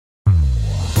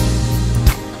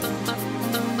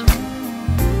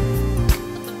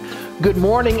Good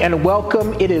morning and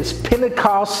welcome. It is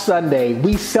Pentecost Sunday.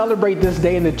 We celebrate this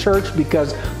day in the church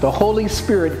because the Holy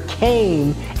Spirit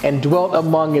came and dwelt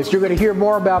among us. You're going to hear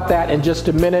more about that in just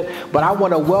a minute, but I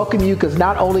want to welcome you because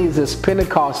not only is this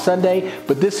Pentecost Sunday,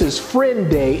 but this is Friend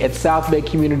Day at South Bay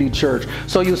Community Church.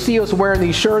 So you'll see us wearing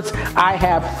these shirts. I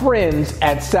have friends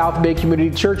at South Bay Community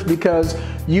Church because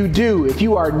you do. If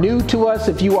you are new to us,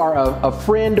 if you are a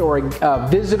friend or a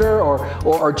visitor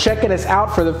or checking us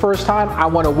out for the first time, I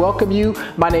want to welcome you.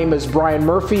 My name is Brian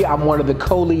Murphy. I'm one of the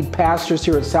co-lead pastors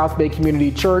here at South Bay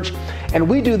Community Church. And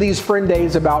we do these Friend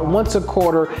Days about once a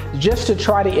quarter just to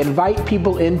try to invite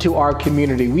people into our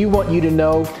community. We want you to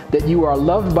know that you are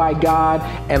loved by God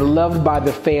and loved by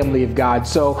the family of God.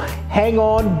 So hang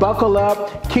on, buckle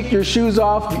up, kick your shoes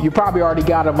off. You probably already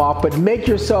got them off, but make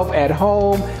yourself at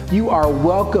home. You are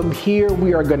welcome here.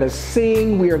 We are going to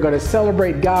sing. We are going to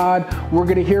celebrate God. We're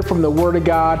going to hear from the Word of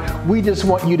God. We just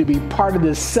want you to be part of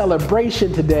this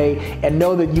celebration today and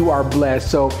know that you are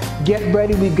blessed. So get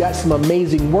ready. We've got some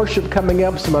amazing worship coming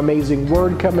up, some amazing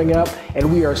word coming up,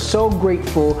 and we are so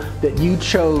grateful that you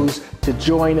chose to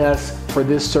join us for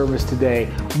this service today.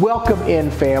 Welcome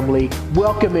in, family.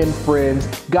 Welcome in, friends.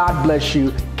 God bless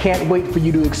you. Can't wait for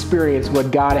you to experience what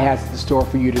God has in store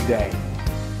for you today.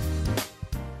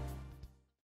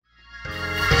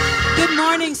 Good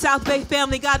morning, South Bay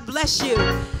family. God bless you.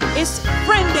 It's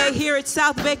Friend Day here at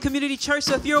South Bay Community Church.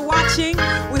 So if you're watching,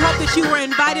 we hope that you were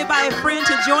invited by a friend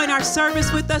to join our service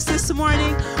with us this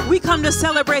morning. We come to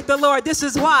celebrate the Lord. This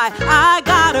is why I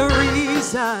got a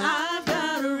reason. I've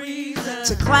got a reason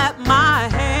to clap my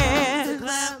hands. To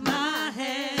clap my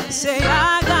hands. Say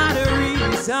I got a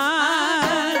reason.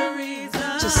 I got a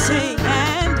reason to sing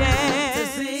and dance. To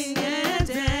sing and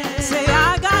dance. Say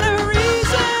I got a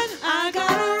reason. I got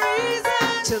a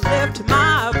reason to lift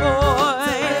my voice.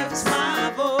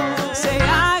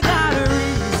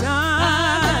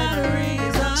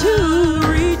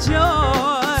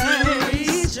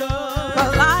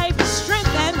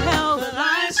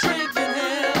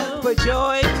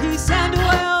 Joy, peace, and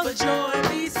wealth. For joy,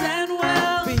 peace, and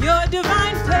wealth. For your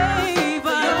divine favor.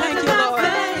 Thank you, Lord.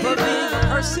 For being a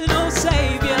personal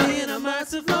Savior. Being a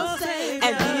merciful Savior.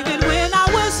 And even when I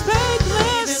was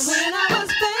faithless,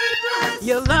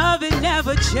 your love it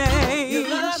never changed. Your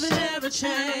love it never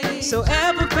changed. So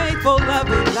ever faithful,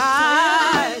 loving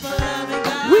God.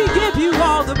 We give you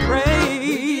all the praise.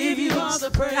 We give you all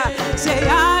the praise. Say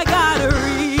I got a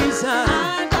reason.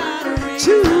 I got a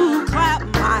reason to clap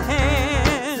my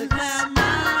hands. To clap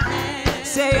my hands.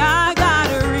 Say I got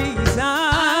a reason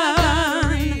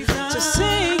to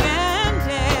sing and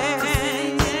dance.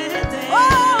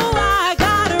 Oh, I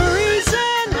got a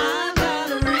reason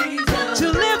to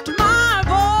lift my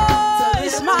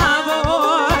voice,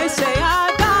 Say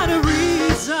I got a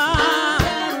reason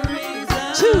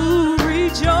to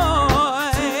rejoice.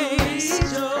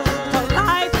 For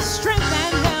life, strength,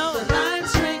 and health.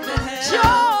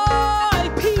 Joy,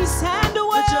 peace, and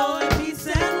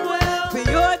wealth. For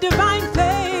your divine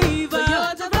favor.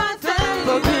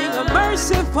 For being a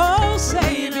merciful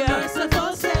Savior.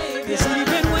 Because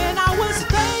even when I was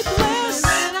faithless,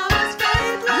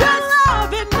 your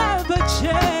love it never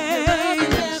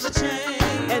changed.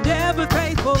 And ever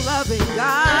faithful, loving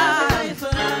God,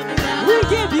 we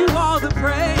give you all the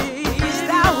praise.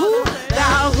 Thou who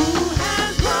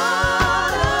has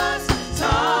brought us,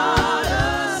 taught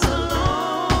us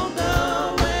along the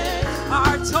way.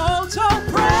 Our total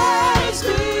praise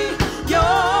be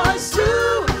yours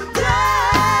today.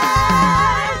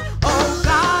 Oh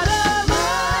God of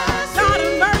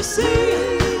mercy,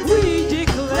 we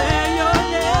declare your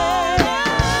name.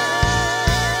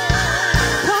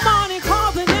 Come on and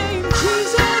call the name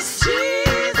Jesus.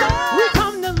 We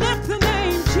come to lift the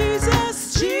name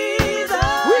Jesus.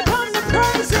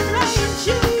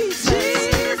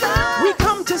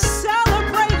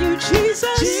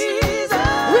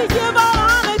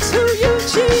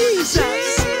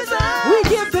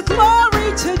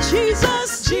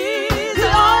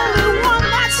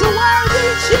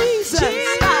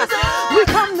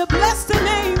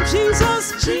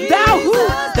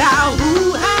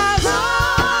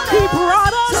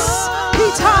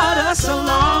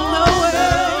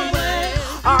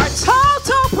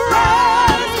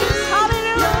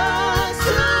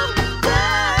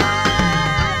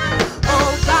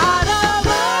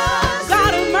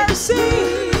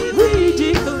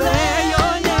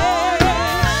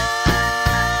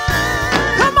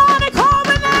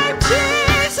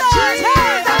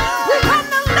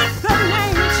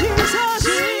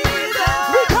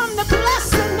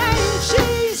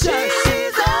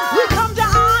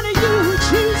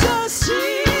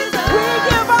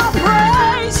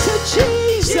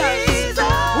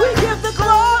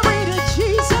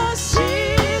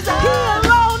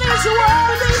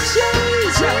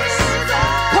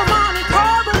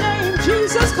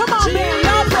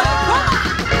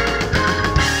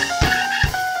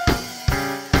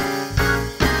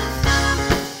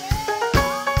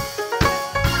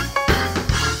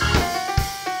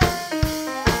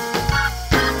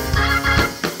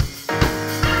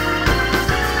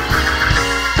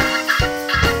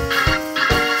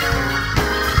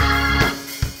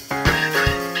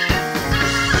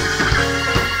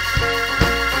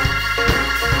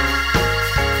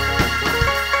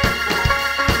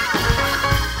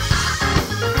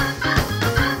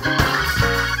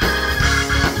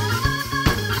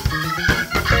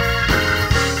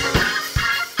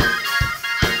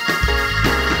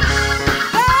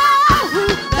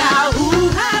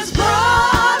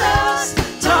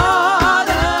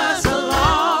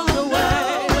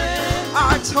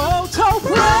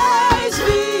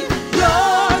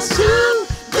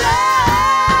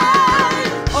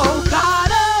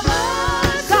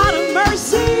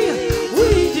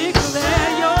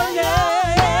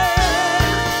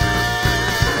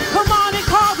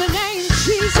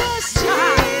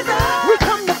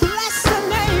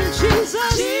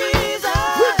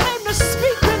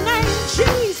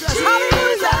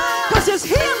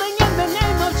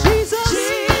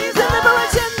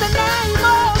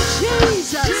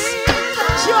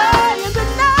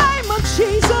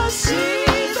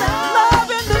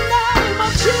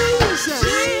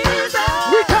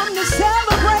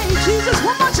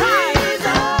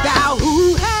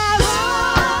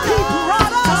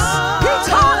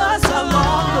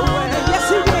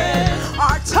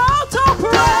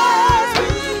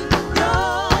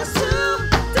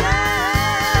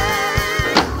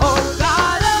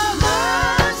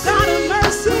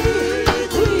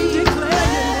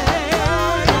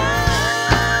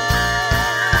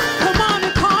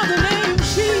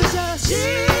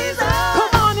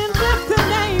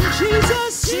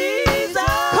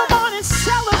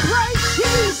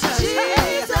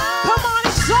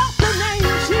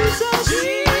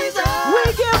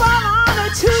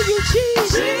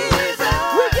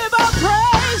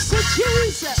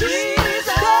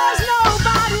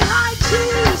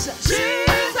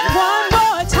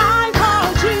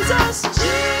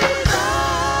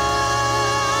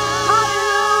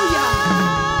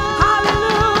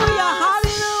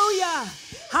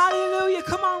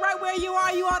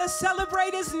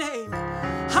 name.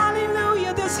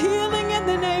 Hallelujah. There's healing in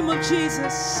the name of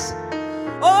Jesus.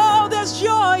 Oh, there's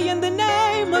joy in the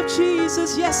name of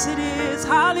Jesus. Yes, it is.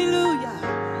 Hallelujah.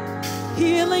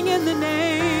 Healing in the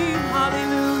name.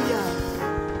 Hallelujah.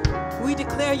 We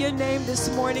declare your name this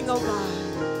morning, oh God.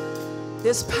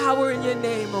 There's power in your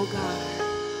name, oh God.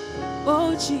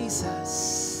 Oh,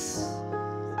 Jesus.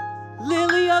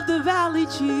 Lily of the valley,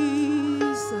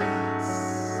 Jesus.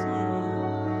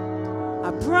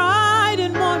 A bright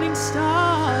and morning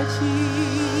star,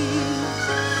 Jesus.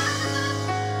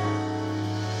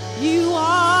 You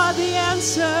are the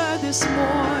answer this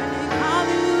morning.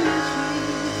 Hallelujah,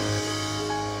 Jesus.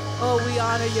 Oh, we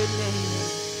honor your name.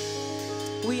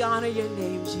 We honor your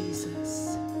name,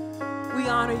 Jesus. We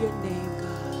honor your name,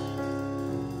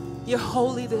 God. You're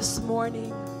holy this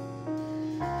morning.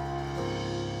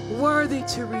 Worthy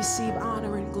to receive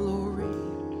honor and glory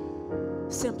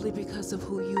simply because of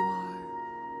who you are.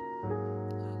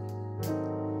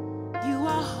 You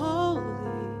are holy.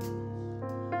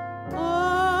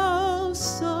 Oh,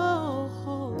 so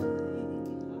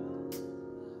holy.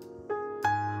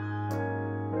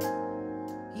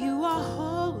 You are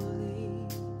holy.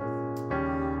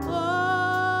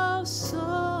 Oh, so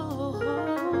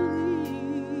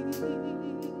holy.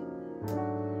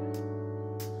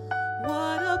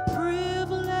 What a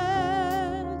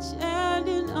privilege and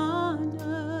an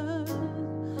honor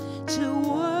to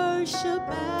worship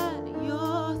at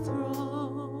your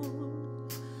throne,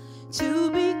 to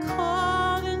be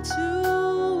called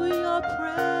into your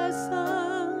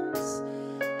presence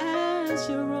as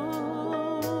your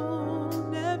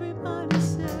own. Everybody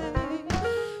say,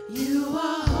 you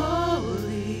are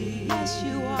holy. Yes,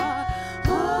 you are.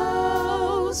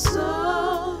 Oh, so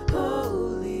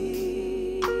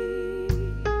holy.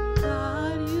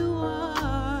 God, you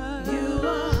are. You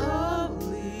are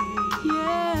holy.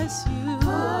 Yes, you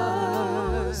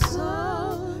are. So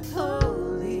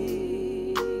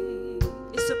holy.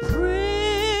 It's a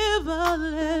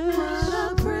privilege. What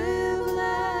a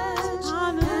privilege.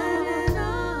 Honor.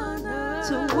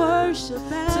 To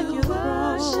worship at your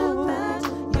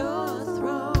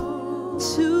throne.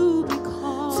 To be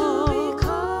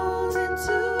called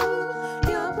into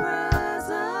your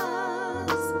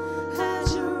presence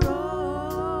as your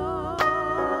own.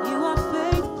 You are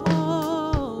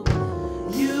faithful.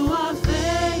 You are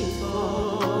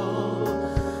faithful.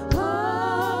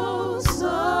 Oh,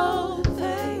 so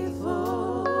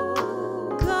faithful.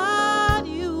 God,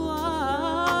 you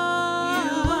are.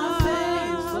 You are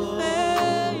faithful.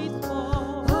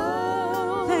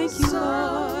 Thank you,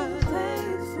 Lord.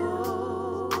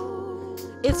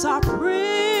 It's our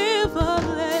privilege.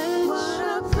 What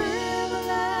a privilege.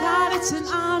 God, it's an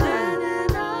honor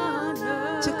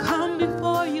to come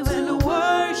before you and to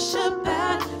worship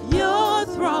at your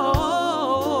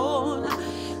throne,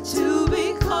 to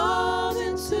be called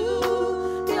into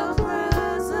your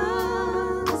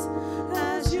presence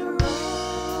as your own.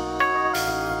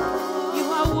 You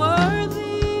are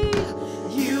worthy.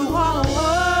 You are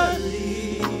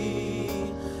worthy.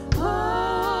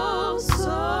 Oh,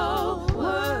 so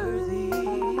worthy.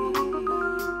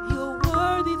 You're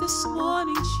worthy this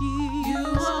morning, Jesus. You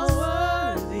are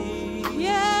worthy.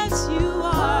 Yes, you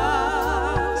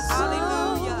are.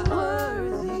 Hallelujah.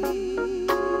 Worthy.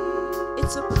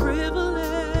 It's a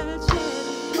privilege.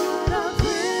 What a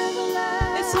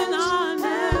privilege. It's an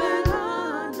honor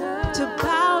to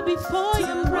bow before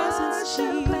your presence,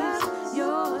 Jesus.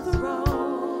 Your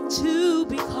throne. To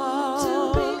be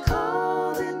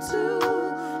called into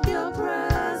your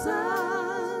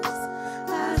presence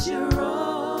as your own.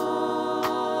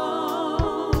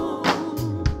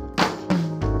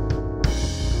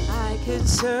 I could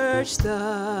search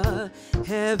the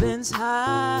heavens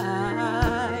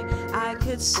high. I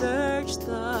could search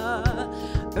the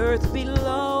earth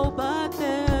below, but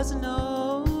there's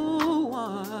no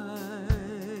one.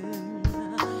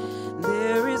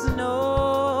 There is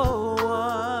no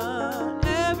one.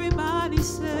 Everybody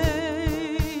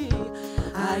say,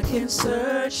 I can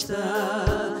search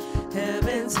the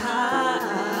heavens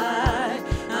high.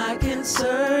 I can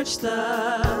search the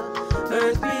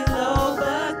earth below,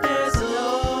 but there's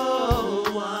no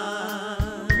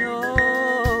one.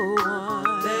 No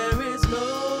one. There is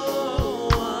no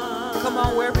one. Come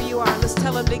on, wherever you are, let's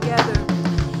tell them together.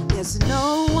 There's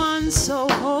no one so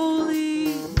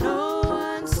holy. No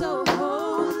one so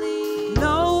holy.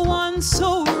 No one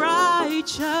so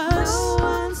righteous. No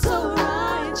one so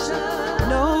righteous.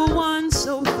 No one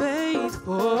so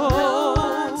faithful. No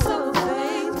one so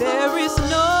faithful. There is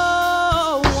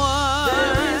no one.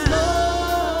 There is no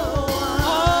one.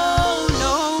 Oh,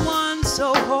 no one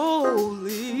so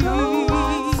holy. No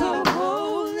one so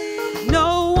holy.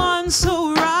 No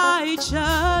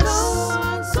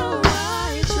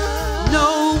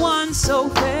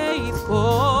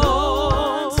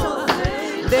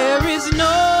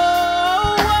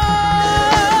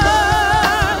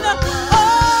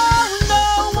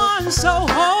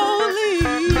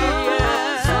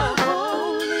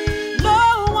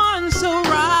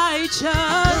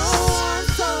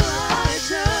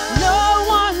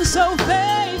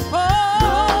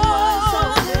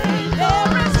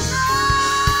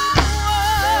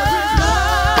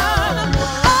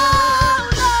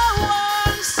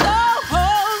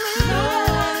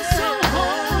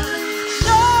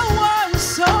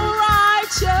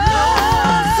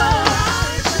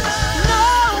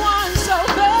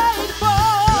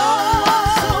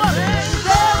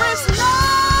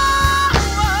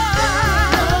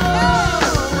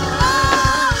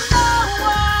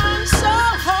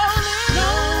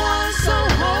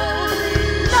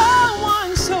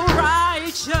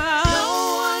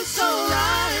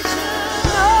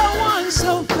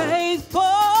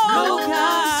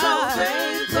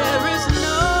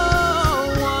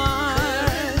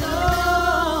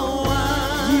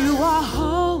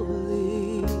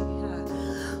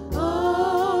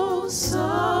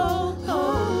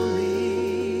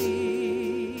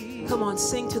Come on,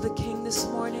 sing to the King this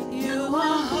morning. You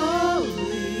are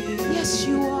holy. Yes,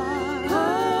 you are.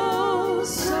 Oh,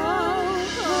 so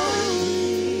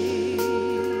holy.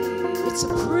 It's a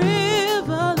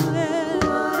privilege.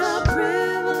 What a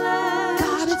privilege.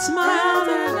 God, it's my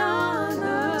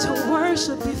honor to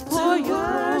worship before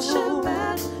your throne.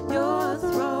 At your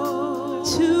throne.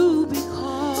 To be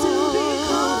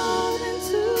called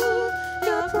into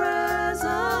your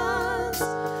presence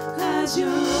as your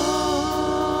own.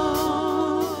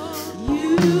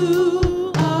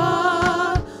 You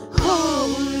are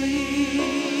holy.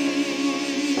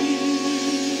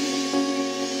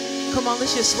 Come on,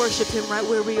 let's just worship him right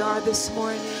where we are this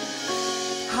morning.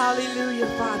 Hallelujah,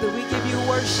 Father. We give you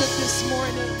worship this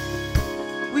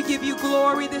morning. We give you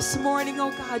glory this morning,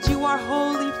 oh God. You are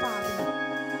holy,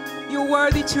 Father. You're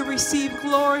worthy to receive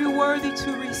glory, worthy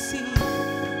to receive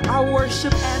our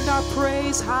worship and our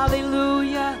praise.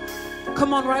 Hallelujah.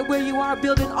 Come on, right where you are,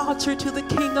 build an altar to the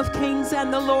King of Kings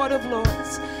and the Lord of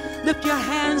Lords. Lift your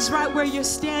hands right where you're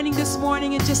standing this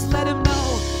morning and just let him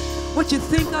know what you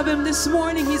think of him this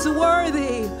morning. He's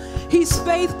worthy. He's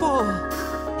faithful.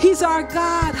 He's our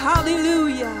God.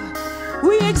 Hallelujah.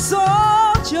 We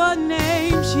exalt your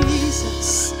name,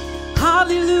 Jesus.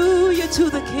 Hallelujah to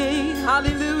the King.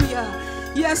 Hallelujah.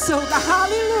 Yes, oh God.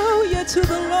 Hallelujah to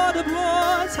the Lord of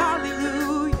Lords.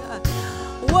 Hallelujah.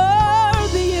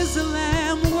 Worthy is the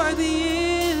Lamb. Worthy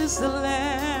is the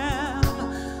Lamb.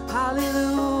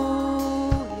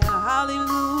 Hallelujah.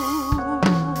 Hallelujah.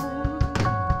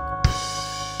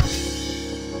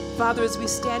 Father, as we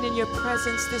stand in your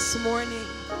presence this morning,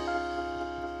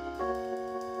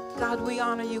 God, we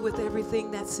honor you with everything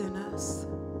that's in us.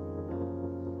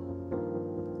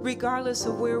 Regardless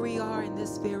of where we are in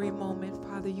this very moment,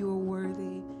 Father, you are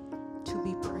worthy to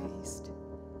be praised.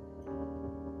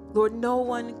 Lord, no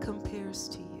one compares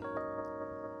to you.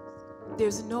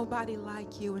 There's nobody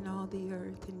like you in all the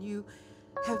earth, and you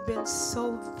have been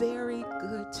so very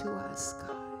good to us,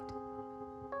 God.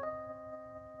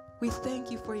 We thank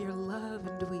you for your love,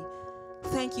 and we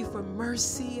thank you for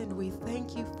mercy, and we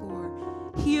thank you for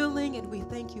healing, and we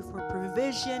thank you for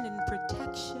provision and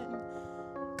protection.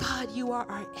 God, you are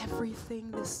our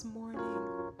everything this morning.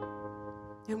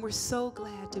 And we're so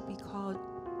glad to be called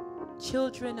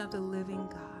children of the living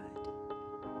God.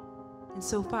 And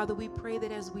so, Father, we pray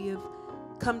that as we have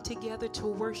come together to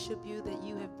worship you, that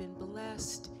you have been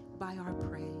blessed by our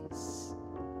praise.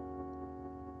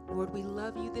 Lord, we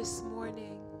love you this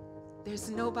morning.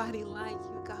 There's nobody like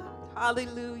you, God.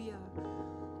 Hallelujah.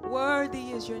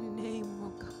 Worthy is your name,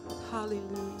 oh God.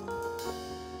 Hallelujah.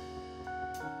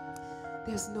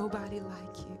 There's nobody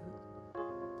like you,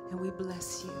 and we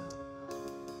bless you.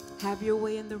 Have your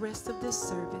way in the rest of this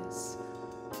service,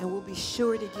 and we'll be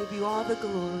sure to give you all the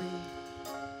glory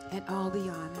and all the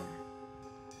honor.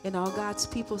 And all God's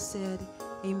people said,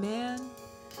 amen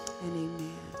and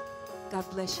amen. God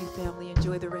bless you, family.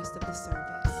 Enjoy the rest of the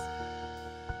service.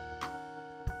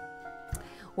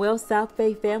 Well, South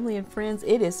Bay family and friends,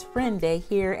 it is Friend Day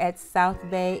here at South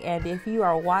Bay, and if you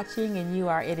are watching and you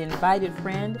are an invited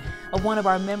friend of one of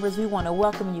our members, we want to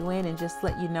welcome you in and just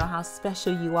let you know how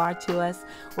special you are to us.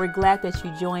 We're glad that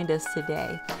you joined us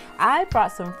today. I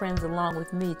brought some friends along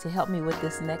with me to help me with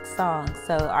this next song,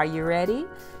 so are you ready?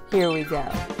 Here we go.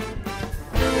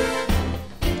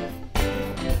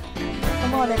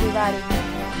 Come on, everybody.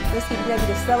 Let's get ready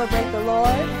to celebrate the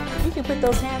Lord. You can put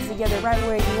those hands together right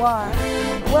where you are.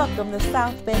 Welcome to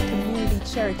South Bay Community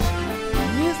Church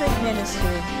Music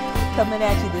Ministry coming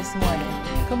at you this morning.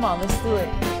 Come on, let's do it.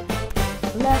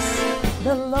 Bless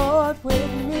the Lord with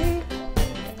me.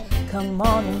 Come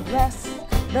on and bless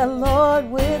the Lord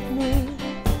with me.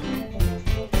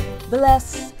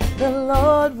 Bless the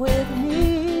Lord with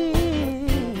me.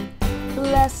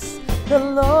 Bless the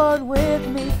Lord with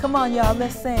me. Come on, y'all,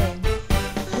 let's sing.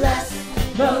 Bless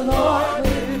the Lord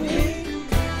with me.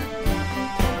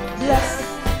 Bless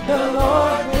the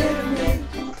Lord with me.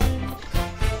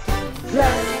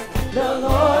 Bless the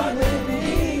Lord with me.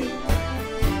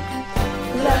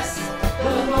 Bless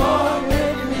the Lord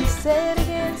with me. Say it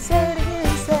again, say it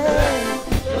again, say it.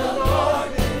 The Lord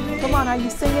with me. Come on, are you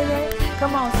singing it?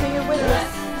 Come on, sing it with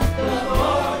us. The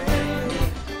Lord with me.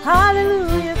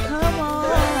 Hallelujah, come on.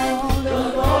 The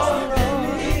Lord with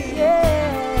me.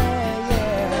 Yeah,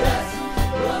 yeah. Bless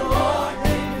the Lord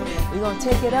with me. We're going to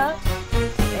take it up.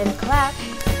 And clap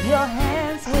your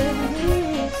hands with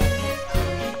me.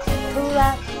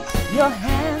 Clap your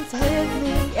hands with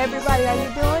me. Everybody, are you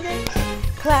doing it?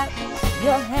 Clap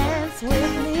your hands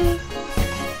with me.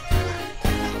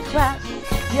 Clap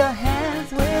your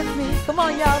hands with me. Come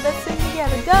on, y'all, let's sing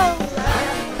together. Go.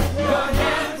 Clap your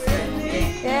hands with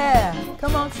me. Yeah.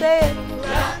 Come on, say it.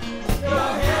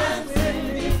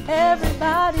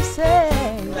 Everybody say.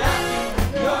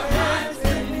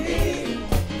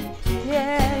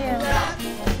 Yeah, yeah.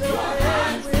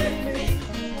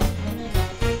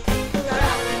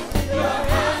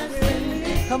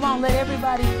 Come on, let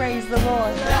everybody praise the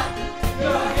Lord.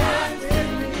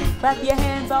 Clap your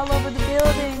hands all over the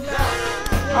building,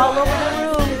 all over the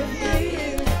room.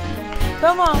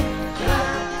 Come on.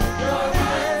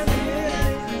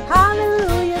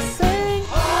 Hallelujah, sing.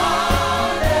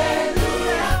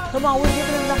 Come on, we're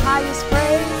giving him the highest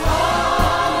praise.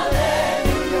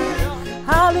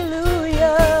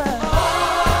 Hallelujah.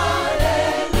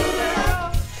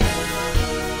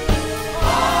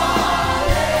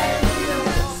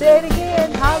 Say it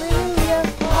again. Hallelujah.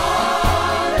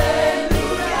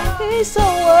 He's so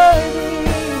worthy.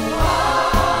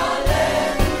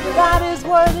 God is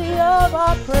worthy of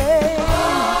our praise.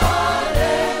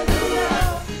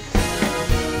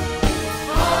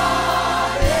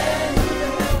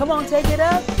 Come on, take it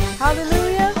up.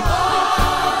 Hallelujah.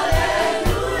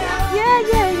 Yeah,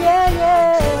 yeah, yeah,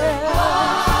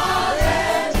 yeah.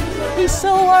 He's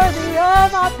so worthy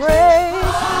of our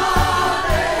praise.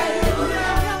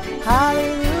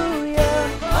 Hallelujah.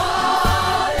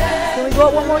 Can we go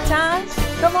up one more time?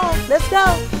 Come on, let's go.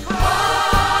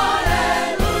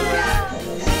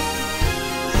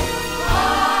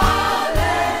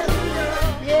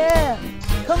 Yeah.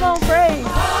 Come on, praise.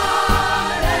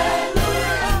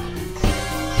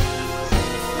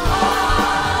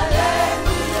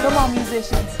 Come on,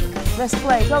 musicians. Let's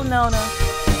play. Go, Nona.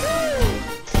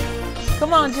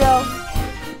 Come on, Joe.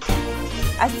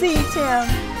 I see you, Tim.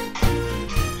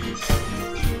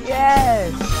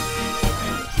 Yes.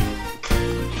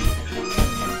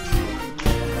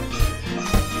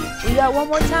 We got one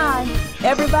more time.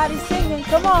 Everybody singing.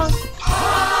 Come on.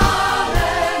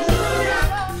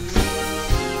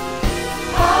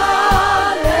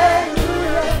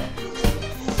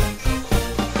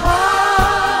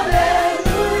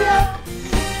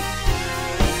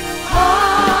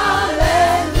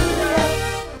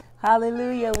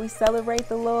 Hallelujah. We celebrate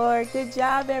the Lord. Good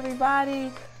job,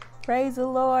 everybody. Praise the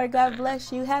Lord. God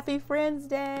bless you. Happy Friends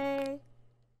Day.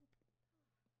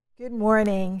 Good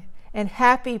morning and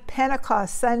happy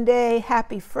Pentecost Sunday.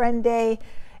 Happy Friend Day.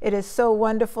 It is so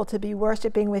wonderful to be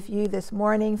worshiping with you this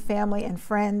morning, family and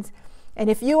friends. And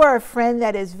if you are a friend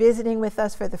that is visiting with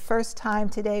us for the first time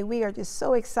today, we are just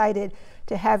so excited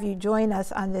to have you join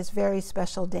us on this very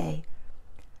special day.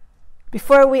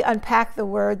 Before we unpack the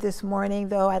word this morning,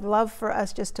 though, I'd love for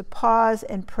us just to pause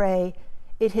and pray.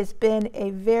 It has been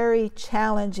a very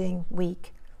challenging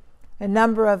week. A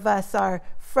number of us are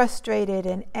frustrated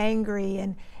and angry,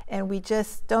 and we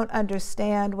just don't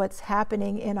understand what's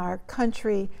happening in our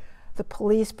country. The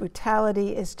police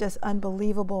brutality is just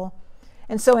unbelievable.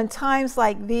 And so in times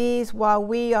like these, while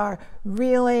we are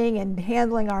reeling and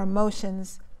handling our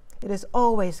emotions, it is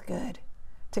always good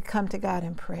to come to God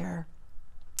in prayer.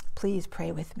 Please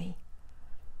pray with me.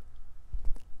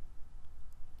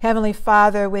 Heavenly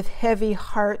Father, with heavy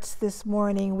hearts this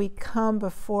morning, we come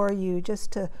before you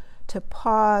just to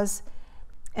pause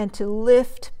and to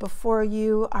lift before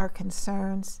you our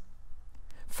concerns.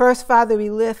 First, Father,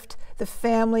 we lift the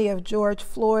family of George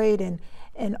Floyd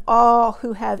and all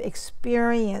who have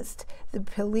experienced the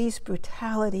police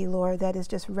brutality, Lord, that is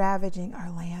just ravaging our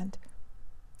land.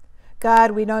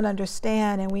 God, we don't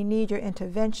understand, and we need your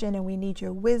intervention, and we need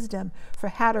your wisdom for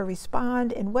how to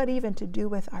respond and what even to do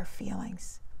with our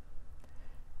feelings.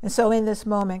 And so in this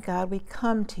moment, God, we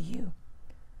come to you.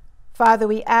 Father,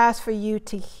 we ask for you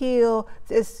to heal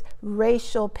this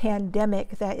racial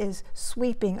pandemic that is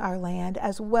sweeping our land,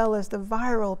 as well as the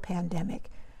viral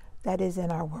pandemic that is in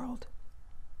our world.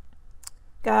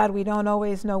 God, we don't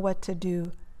always know what to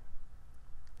do,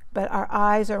 but our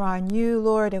eyes are on you,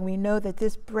 Lord, and we know that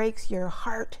this breaks your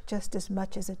heart just as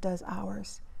much as it does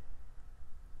ours.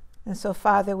 And so,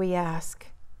 Father, we ask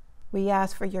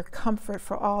for your comfort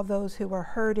for all those who are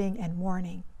hurting and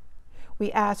mourning.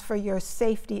 We ask for your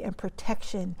safety and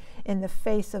protection in the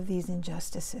face of these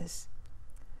injustices.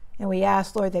 And we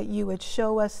ask, Lord, that you would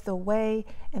show us the way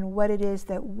and what it is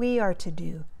that we are to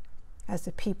do as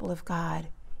the people of God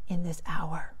in this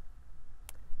hour.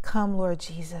 Come, Lord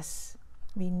Jesus.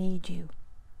 We need you,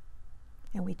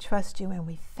 and we trust you, and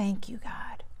we thank you,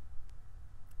 God.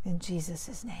 In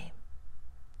Jesus' name,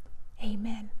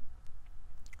 amen.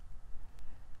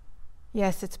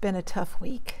 Yes, it's been a tough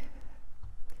week,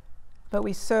 but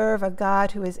we serve a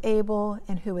God who is able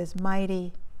and who is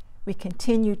mighty. We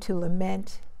continue to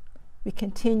lament. We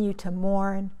continue to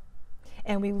mourn,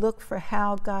 and we look for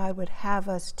how God would have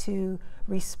us to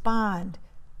respond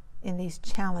in these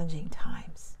challenging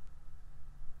times.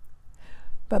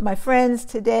 But my friends,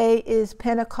 today is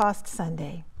Pentecost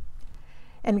Sunday,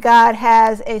 and God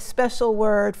has a special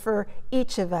word for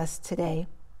each of us today.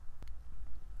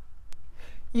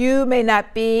 You may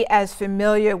not be as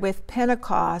familiar with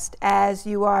Pentecost as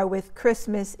you are with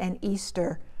Christmas and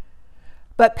Easter,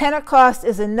 but Pentecost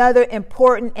is another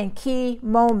important and key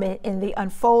moment in the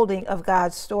unfolding of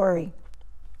God's story.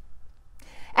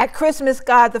 At Christmas,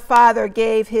 God the Father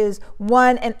gave his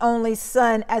one and only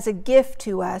Son as a gift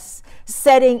to us,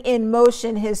 setting in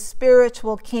motion his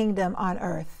spiritual kingdom on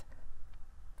earth.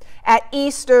 At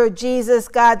Easter, Jesus,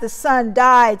 God the Son,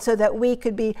 died so that we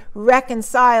could be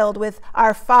reconciled with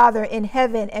our Father in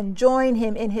heaven and join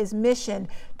him in his mission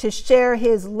to share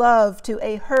his love to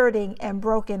a hurting and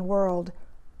broken world.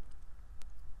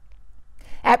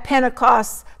 At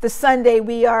Pentecost, the Sunday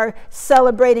we are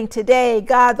celebrating today,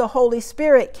 God the Holy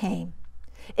Spirit came,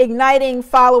 igniting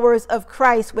followers of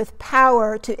Christ with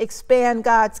power to expand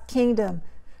God's kingdom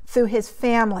through his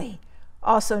family,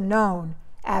 also known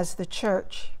as the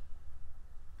church.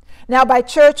 Now, by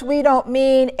church, we don't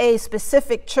mean a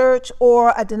specific church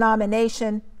or a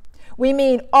denomination. We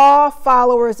mean all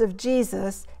followers of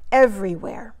Jesus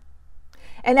everywhere.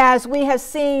 And as we have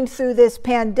seen through this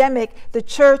pandemic, the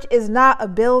church is not a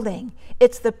building.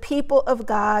 It's the people of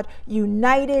God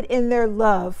united in their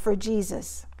love for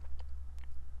Jesus.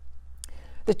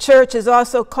 The church is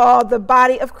also called the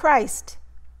body of Christ,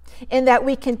 in that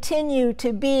we continue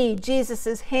to be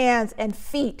Jesus's hands and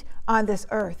feet on this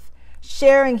earth,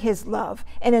 sharing his love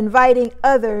and inviting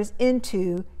others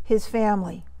into his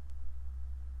family.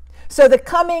 So the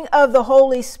coming of the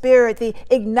Holy Spirit, the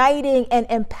igniting and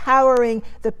empowering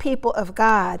the people of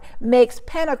God, makes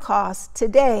Pentecost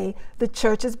today the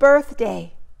church's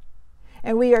birthday.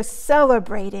 And we are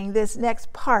celebrating this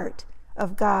next part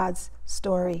of God's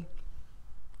story.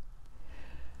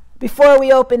 Before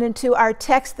we open into our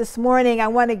text this morning, I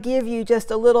want to give you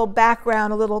just a little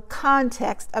background, a little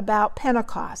context about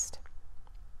Pentecost.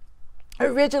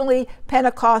 Originally,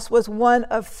 Pentecost was one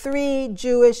of 3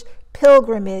 Jewish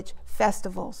pilgrimage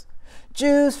festivals.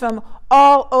 Jews from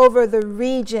all over the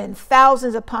region,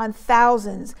 thousands upon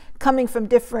thousands, coming from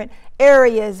different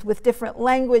areas with different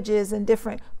languages and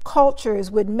different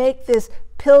cultures, would make this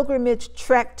pilgrimage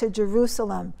trek to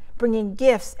Jerusalem, bringing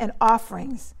gifts and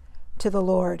offerings to the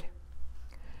Lord.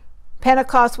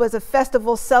 Pentecost was a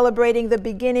festival celebrating the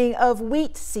beginning of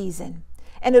wheat season,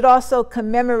 and it also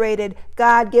commemorated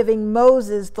God giving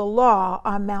Moses the law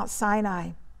on Mount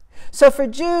Sinai. So for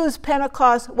Jews,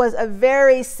 Pentecost was a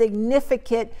very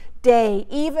significant day,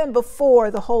 even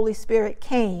before the Holy Spirit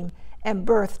came and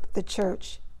birthed the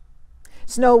church.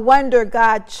 It's no wonder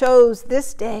God chose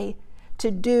this day to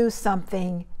do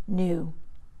something new.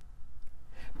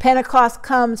 Pentecost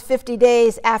comes 50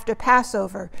 days after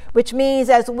Passover, which means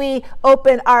as we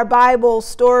open our Bible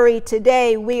story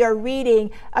today, we are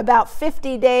reading about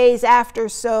 50 days after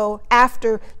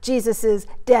Jesus'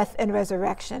 death and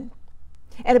resurrection,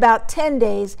 and about 10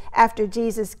 days after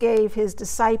Jesus gave his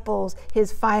disciples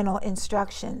his final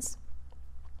instructions.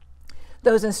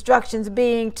 Those instructions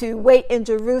being to wait in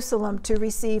Jerusalem to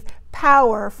receive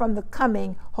power from the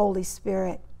coming Holy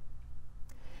Spirit.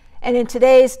 And in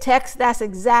today's text, that's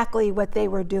exactly what they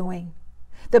were doing.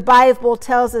 The Bible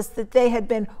tells us that they had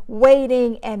been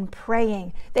waiting and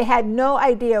praying. They had no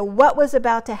idea what was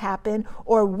about to happen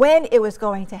or when it was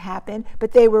going to happen,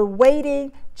 but they were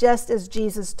waiting just as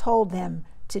Jesus told them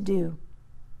to do.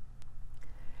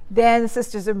 Then,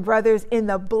 sisters and brothers, in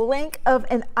the blink of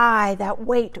an eye, that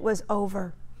wait was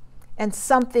over, and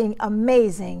something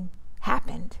amazing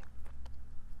happened.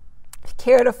 If you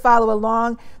care to follow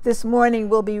along, this morning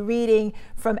we'll be reading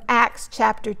from Acts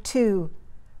chapter 2,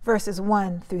 verses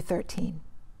 1 through 13.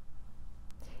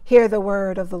 Hear the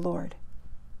word of the Lord.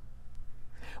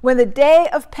 When the day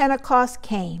of Pentecost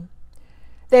came,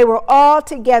 they were all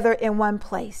together in one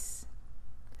place.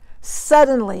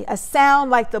 Suddenly, a sound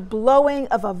like the blowing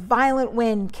of a violent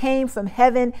wind came from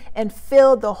heaven and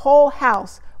filled the whole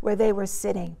house where they were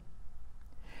sitting.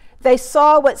 They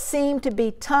saw what seemed to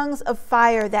be tongues of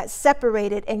fire that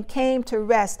separated and came to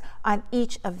rest on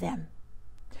each of them.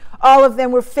 All of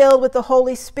them were filled with the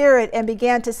Holy Spirit and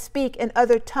began to speak in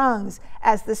other tongues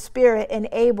as the Spirit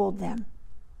enabled them.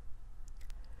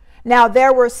 Now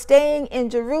there were staying in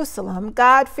Jerusalem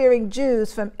God-fearing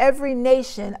Jews from every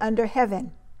nation under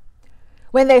heaven.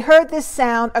 When they heard this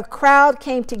sound, a crowd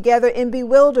came together in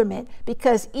bewilderment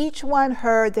because each one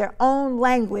heard their own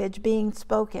language being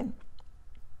spoken.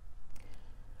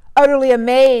 Utterly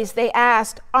amazed, they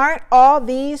asked, "Aren't all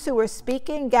these who are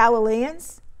speaking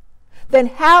Galileans? then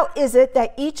how is it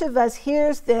that each of us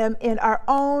hears them in our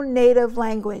own native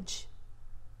language?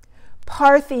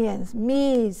 Parthians,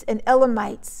 Medes, and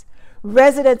Elamites,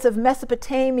 residents of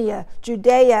Mesopotamia,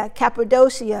 Judea,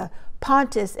 Cappadocia,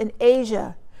 Pontus, and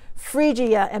Asia,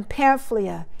 Phrygia and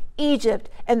Pamphylia, Egypt,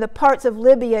 and the parts of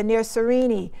Libya near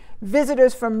Cyrene,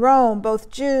 visitors from Rome, both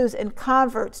Jews and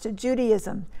converts to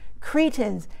Judaism,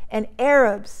 Cretans and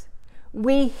Arabs.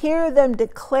 We hear them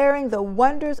declaring the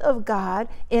wonders of God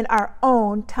in our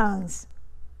own tongues.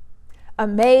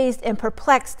 Amazed and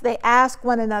perplexed, they ask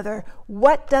one another,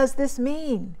 "What does this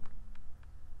mean?"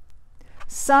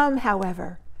 Some,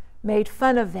 however, made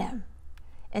fun of them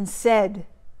and said,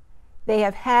 "They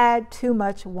have had too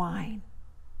much wine."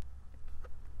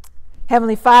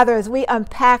 Heavenly Father, as we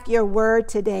unpack your word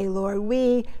today, Lord,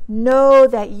 we know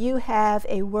that you have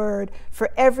a word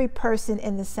for every person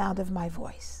in the sound of my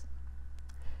voice.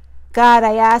 God,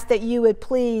 I ask that you would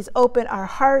please open our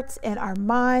hearts and our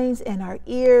minds and our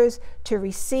ears to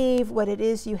receive what it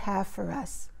is you have for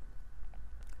us.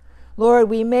 Lord,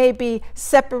 we may be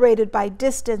separated by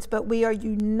distance, but we are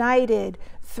united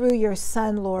through your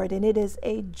Son, Lord, and it is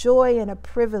a joy and a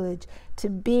privilege to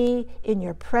be in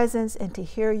your presence and to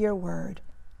hear your word.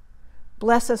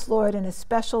 Bless us, Lord, in a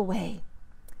special way.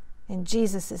 In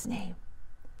Jesus' name,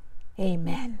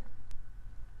 amen.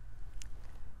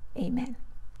 Amen.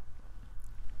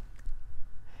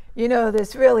 You know,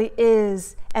 this really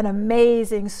is an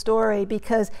amazing story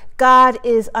because God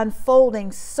is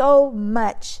unfolding so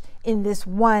much in this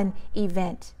one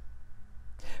event.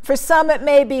 For some, it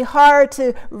may be hard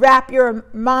to wrap your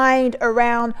mind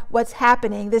around what's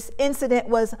happening. This incident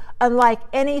was unlike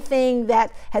anything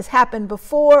that has happened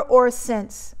before or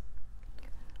since.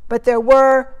 But there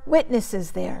were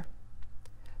witnesses there.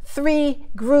 3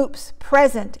 groups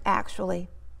present, actually.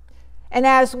 And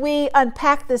as we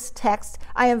unpack this text,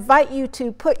 I invite you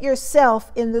to put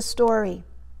yourself in the story.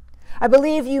 I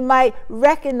believe you might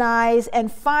recognize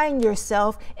and find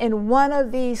yourself in one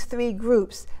of these 3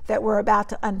 groups that we're about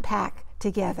to unpack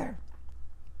together.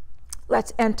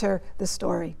 Let's enter the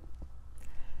story.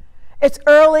 It's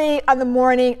early on the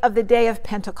morning of the day of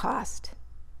Pentecost.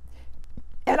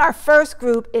 And our first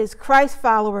group is Christ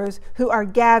followers who are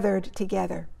gathered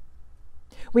together.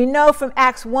 We know from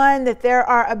Acts 1 that there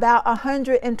are about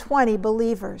 120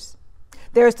 believers.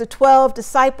 There's the 12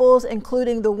 disciples,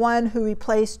 including the one who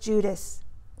replaced Judas.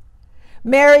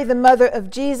 Mary, the mother of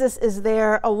Jesus, is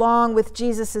there along with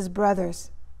Jesus' brothers.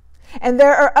 And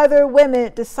there are other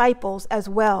women disciples as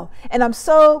well. And I'm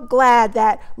so glad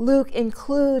that Luke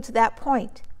includes that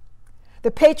point.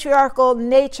 The patriarchal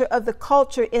nature of the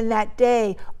culture in that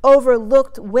day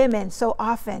overlooked women so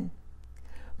often.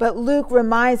 But Luke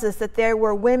reminds us that there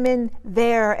were women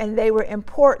there and they were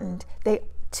important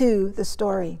to the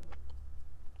story.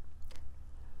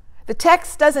 The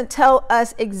text doesn't tell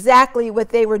us exactly what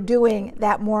they were doing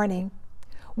that morning.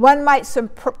 One might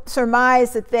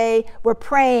surmise that they were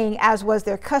praying as was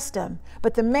their custom,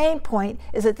 but the main point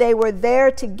is that they were there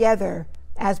together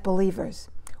as believers,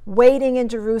 waiting in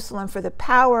Jerusalem for the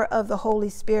power of the Holy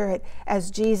Spirit as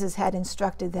Jesus had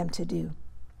instructed them to do.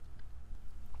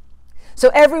 So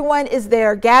everyone is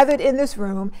there gathered in this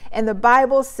room, and the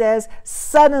Bible says,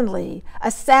 suddenly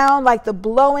a sound like the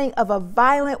blowing of a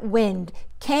violent wind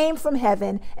came from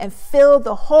heaven and filled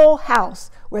the whole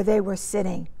house where they were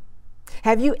sitting.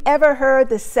 Have you ever heard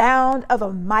the sound of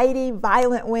a mighty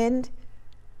violent wind?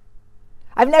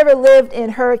 I've never lived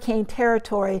in hurricane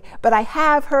territory, but I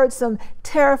have heard some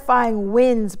terrifying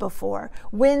winds before,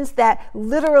 winds that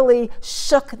literally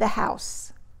shook the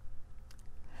house.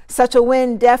 Such a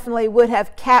wind definitely would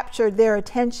have captured their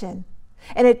attention.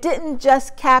 And it didn't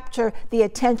just capture the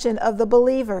attention of the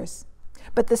believers,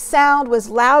 but the sound was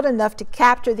loud enough to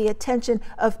capture the attention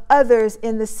of others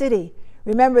in the city.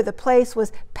 Remember, the place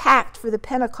was packed for the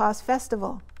Pentecost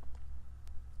festival.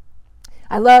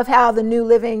 I love how the New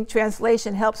Living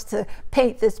Translation helps to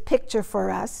paint this picture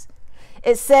for us.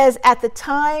 It says, at the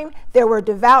time, there were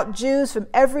devout Jews from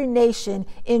every nation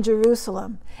in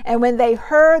Jerusalem. And when they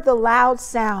heard the loud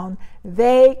sound,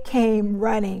 they came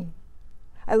running.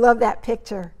 I love that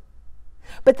picture.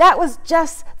 But that was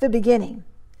just the beginning.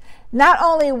 Not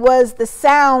only was the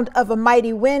sound of a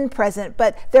mighty wind present,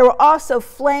 but there were also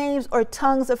flames or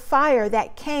tongues of fire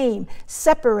that came,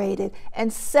 separated,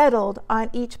 and settled on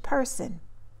each person.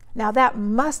 Now that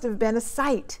must have been a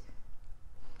sight.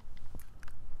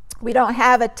 We don't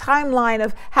have a timeline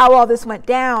of how all this went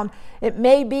down. It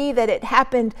may be that it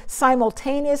happened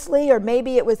simultaneously, or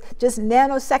maybe it was just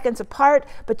nanoseconds apart,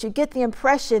 but you get the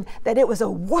impression that it was a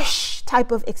whoosh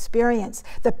type of experience.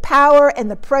 The power and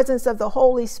the presence of the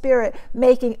Holy Spirit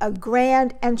making a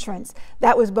grand entrance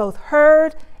that was both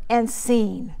heard and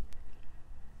seen.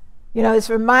 You know, it's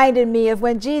reminded me of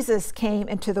when Jesus came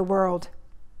into the world.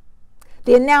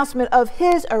 The announcement of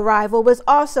his arrival was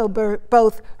also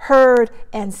both heard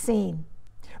and seen.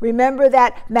 Remember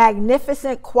that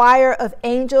magnificent choir of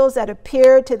angels that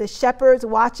appeared to the shepherds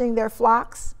watching their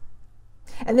flocks?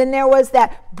 And then there was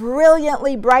that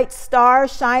brilliantly bright star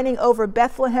shining over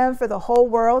Bethlehem for the whole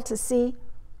world to see.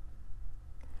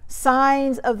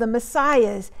 Signs of the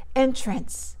Messiah's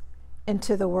entrance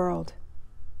into the world.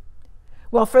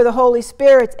 Well, for the Holy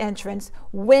Spirit's entrance,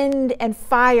 wind and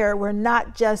fire were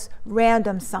not just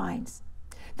random signs.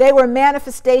 They were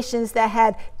manifestations that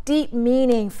had deep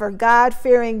meaning for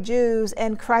God-fearing Jews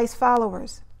and Christ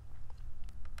followers.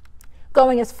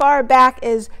 Going as far back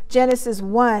as Genesis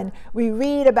 1, we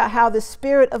read about how the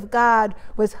Spirit of God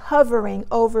was hovering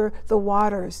over the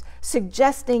waters,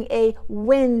 suggesting a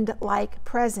wind-like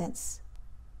presence.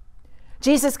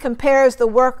 Jesus compares the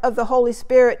work of the Holy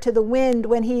Spirit to the wind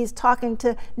when he's talking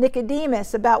to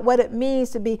Nicodemus about what it means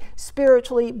to be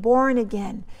spiritually born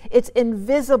again. It's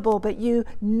invisible, but you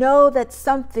know that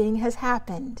something has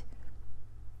happened.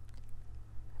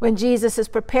 When Jesus is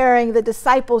preparing the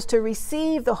disciples to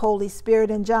receive the Holy Spirit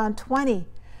in John 20,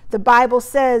 the Bible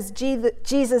says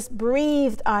Jesus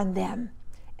breathed on them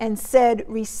and said,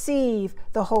 "Receive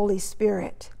the Holy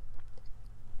Spirit."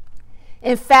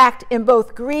 In fact, in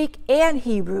both Greek and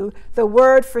Hebrew, the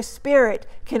word for spirit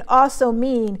can also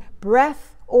mean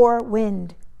breath or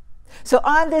wind. So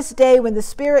on this day when the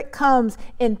Spirit comes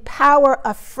in power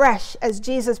afresh, as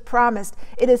Jesus promised,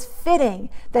 it is fitting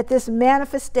that this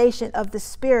manifestation of the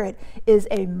Spirit is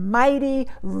a mighty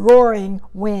roaring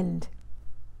wind.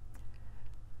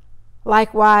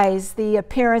 Likewise, the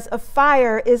appearance of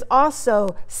fire is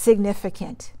also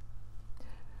significant.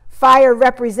 Fire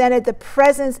represented the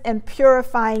presence and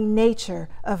purifying nature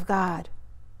of God.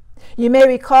 You may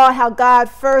recall how God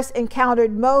first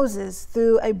encountered Moses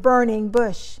through a burning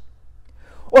bush,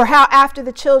 or how after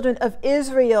the children of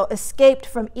Israel escaped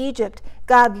from Egypt,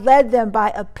 God led them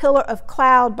by a pillar of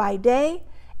cloud by day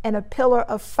and a pillar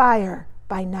of fire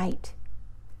by night.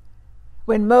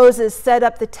 When Moses set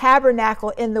up the tabernacle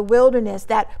in the wilderness,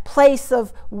 that place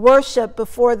of worship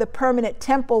before the permanent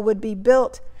temple would be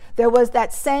built, there was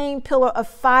that same pillar of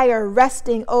fire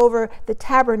resting over the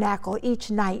tabernacle each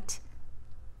night,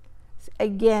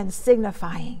 again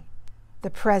signifying the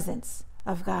presence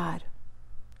of God.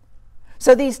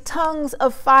 So these tongues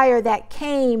of fire that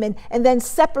came and then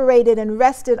separated and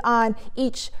rested on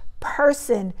each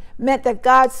person meant that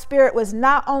God's Spirit was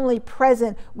not only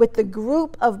present with the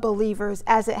group of believers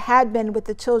as it had been with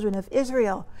the children of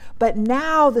Israel, but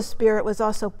now the Spirit was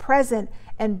also present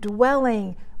and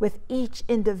dwelling with each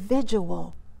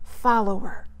individual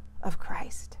follower of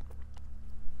Christ.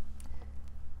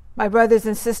 My brothers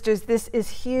and sisters, this is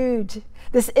huge.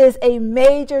 This is a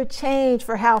major change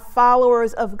for how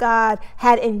followers of God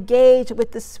had engaged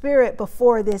with the Spirit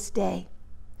before this day.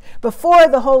 Before,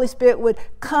 the Holy Spirit would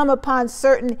come upon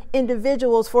certain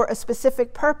individuals for a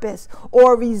specific purpose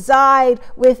or reside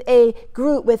with a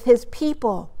group, with his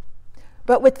people.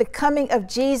 But with the coming of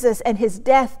Jesus and his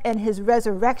death and his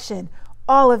resurrection,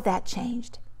 all of that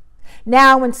changed.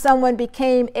 Now, when someone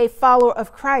became a follower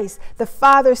of Christ, the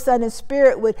Father, Son, and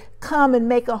Spirit would come and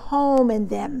make a home in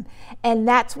them. And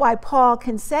that's why Paul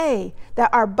can say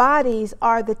that our bodies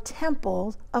are the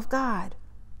temples of God.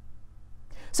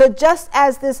 So just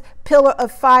as this pillar of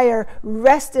fire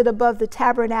rested above the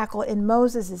tabernacle in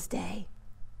Moses' day,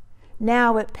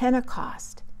 now at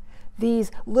Pentecost,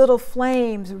 these little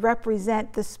flames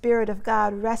represent the Spirit of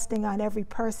God resting on every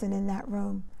person in that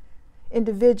room,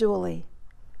 individually,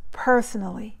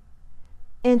 personally,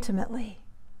 intimately.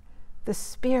 The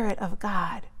Spirit of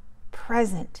God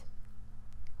present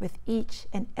with each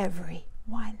and every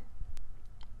one.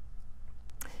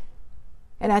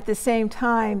 And at the same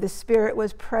time, the Spirit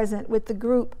was present with the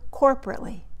group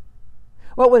corporately.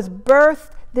 What was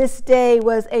birthed this day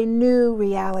was a new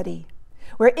reality,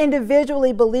 where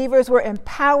individually believers were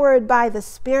empowered by the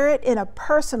Spirit in a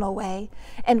personal way,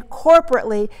 and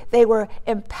corporately they were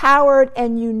empowered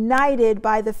and united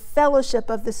by the fellowship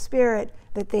of the Spirit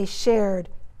that they shared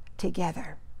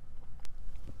together.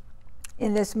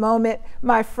 In this moment,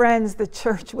 my friends, the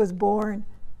church was born.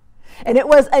 And it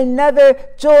was another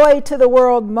joy to the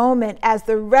world moment as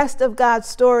the rest of God's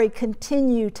story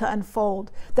continued to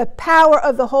unfold. The power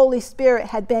of the Holy Spirit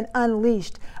had been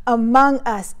unleashed among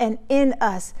us and in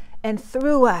us and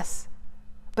through us,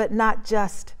 but not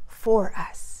just for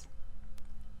us.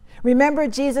 Remember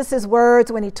Jesus'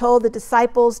 words when he told the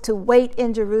disciples to wait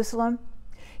in Jerusalem?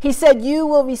 He said, "You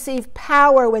will receive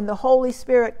power when the Holy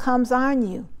Spirit comes on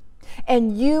you,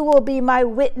 and you will be my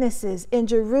witnesses in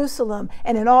Jerusalem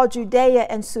and in all Judea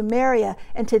and Samaria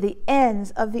and to the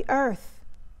ends of the earth."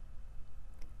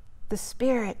 The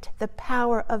Spirit, the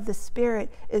power of the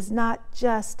Spirit is not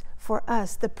just for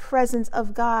us. The presence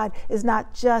of God is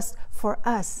not just for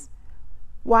us.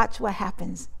 Watch what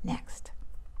happens next.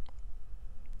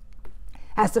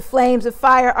 As the flames of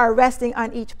fire are resting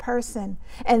on each person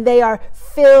and they are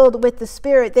filled with the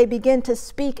Spirit, they begin to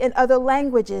speak in other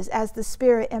languages as the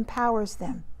Spirit empowers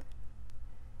them.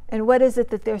 And what is it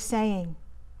that they're saying?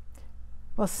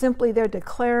 Well, simply they're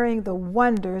declaring the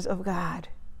wonders of God.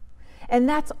 And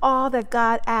that's all that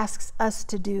God asks us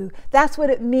to do. That's what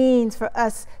it means for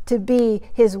us to be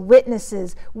his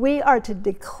witnesses. We are to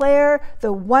declare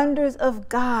the wonders of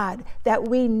God that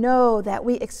we know, that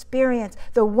we experience,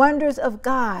 the wonders of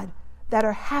God that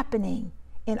are happening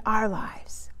in our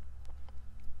lives.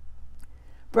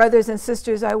 Brothers and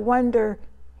sisters, I wonder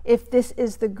if this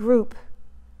is the group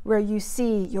where you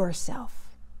see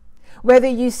yourself. Whether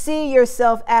you see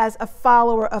yourself as a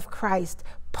follower of Christ,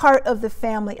 part of the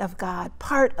family of God,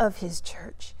 part of his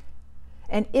church.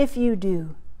 And if you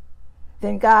do,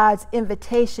 then God's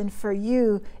invitation for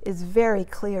you is very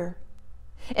clear.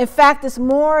 In fact, it's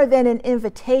more than an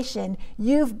invitation.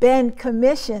 You've been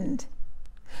commissioned.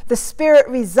 The Spirit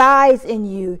resides in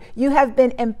you. You have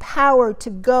been empowered to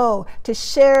go, to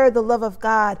share the love of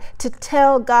God, to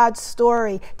tell God's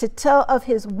story, to tell of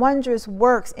his wondrous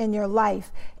works in your life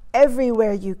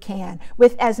everywhere you can,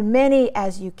 with as many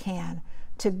as you can,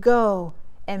 to go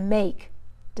and make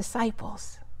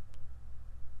disciples.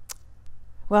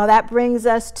 Well, that brings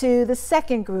us to the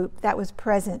second group that was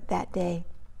present that day.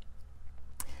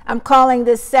 I'm calling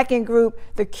this second group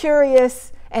the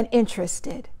curious and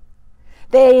interested.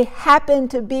 They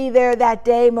happened to be there that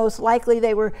day. Most likely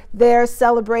they were there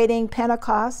celebrating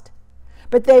Pentecost,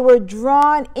 but they were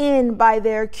drawn in by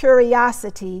their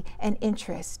curiosity and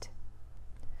interest.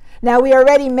 Now, we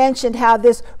already mentioned how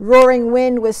this roaring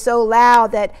wind was so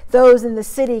loud that those in the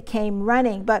city came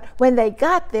running. But when they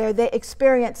got there, they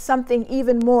experienced something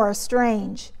even more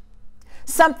strange.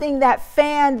 Something that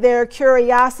fanned their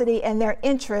curiosity and their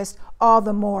interest all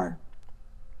the more.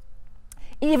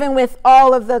 Even with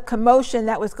all of the commotion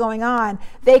that was going on,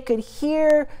 they could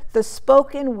hear the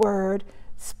spoken word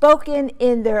spoken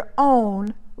in their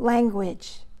own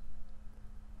language.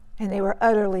 And they were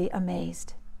utterly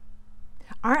amazed.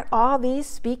 "Aren't all these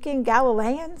speaking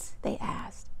Galileans?" they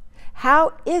asked.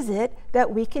 "How is it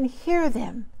that we can hear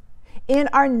them in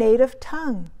our native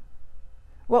tongue?"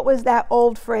 What was that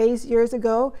old phrase years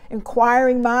ago?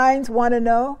 Inquiring minds want to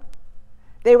know.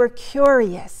 They were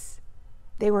curious.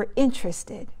 They were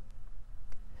interested.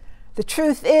 The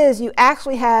truth is, you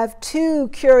actually have two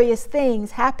curious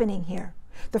things happening here.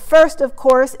 The first, of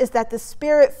course, is that the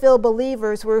Spirit-filled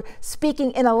believers were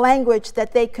speaking in a language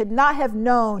that they could not have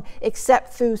known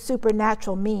except through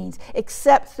supernatural means,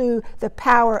 except through the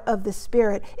power of the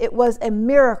Spirit. It was a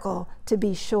miracle, to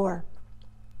be sure.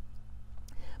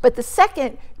 But the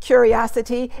second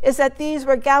curiosity is that these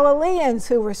were Galileans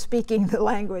who were speaking the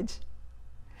language.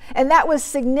 And that was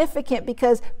significant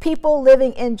because people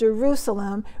living in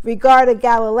Jerusalem regarded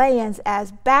Galileans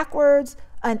as backwards,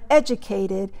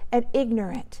 uneducated, and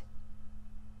ignorant.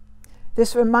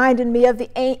 This reminded me of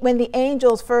when the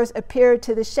angels first appeared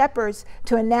to the shepherds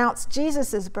to announce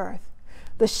Jesus' birth.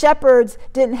 The shepherds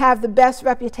didn't have the best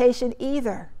reputation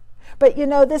either. But you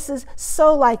know, this is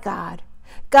so like God.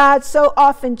 God so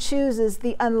often chooses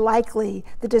the unlikely,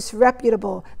 the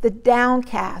disreputable, the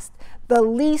downcast, the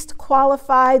least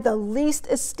qualified, the least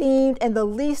esteemed, and the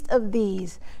least of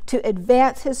these to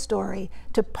advance his story,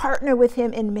 to partner with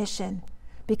him in mission.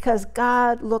 Because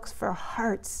God looks for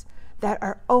hearts that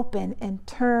are open and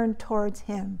turned towards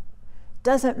him.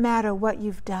 Doesn't matter what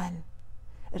you've done.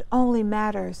 It only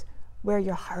matters where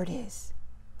your heart is.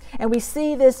 And we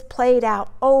see this played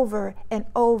out over and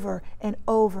over and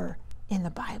over in the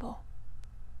Bible.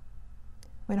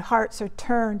 When hearts are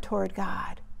turned toward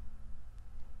God,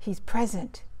 he's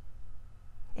present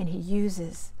and he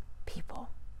uses people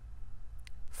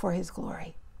for his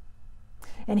glory.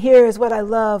 And here is what I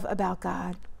love about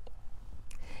God.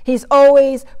 He's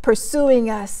always pursuing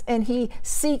us, and he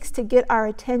seeks to get our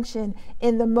attention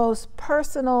in the most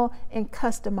personal and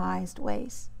customized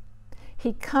ways.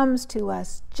 He comes to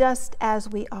us just as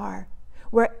we are,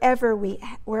 wherever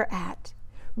we're at,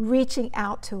 reaching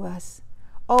out to us,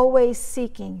 always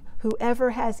seeking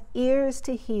whoever has ears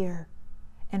to hear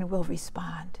and will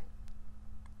respond.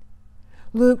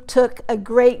 Luke took a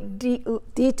great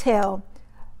detail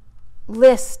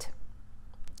list.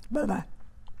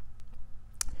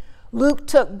 Luke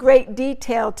took great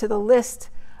detail to the list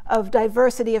of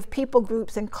diversity of people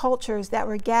groups and cultures that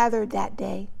were gathered that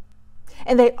day.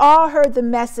 And they all heard the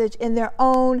message in their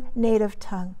own native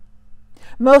tongue.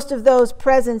 Most of those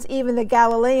present, even the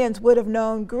Galileans, would have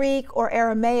known Greek or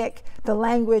Aramaic, the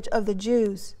language of the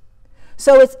Jews.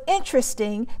 So it's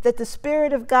interesting that the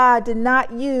Spirit of God did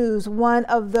not use one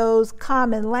of those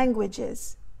common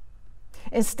languages.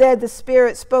 Instead, the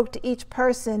Spirit spoke to each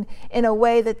person in a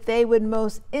way that they would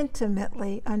most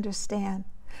intimately understand,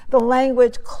 the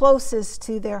language closest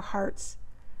to their hearts,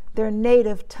 their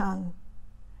native tongue.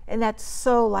 And that's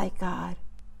so like God,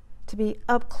 to be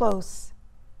up close,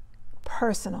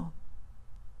 personal.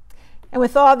 And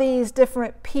with all these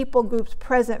different people groups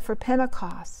present for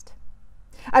Pentecost,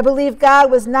 I believe God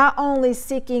was not only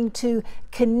seeking to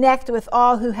connect with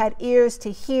all who had ears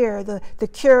to hear, the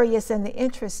curious and the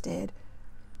interested.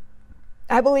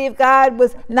 I believe God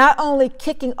was not only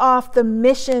kicking off the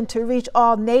mission to reach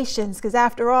all nations, because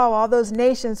after all those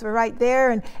nations were right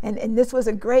there, and this was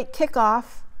a great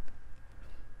kickoff.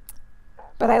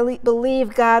 But I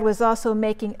believe God was also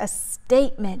making a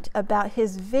statement about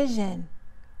his vision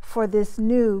for this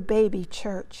new baby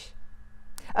church.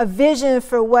 A vision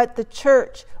for what the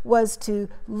church was to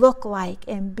look like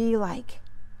and be like.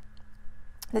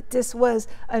 That this was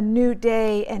a new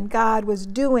day and God was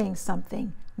doing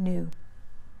something new.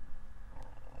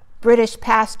 British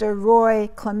pastor Roy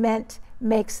Clement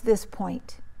makes this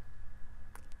point.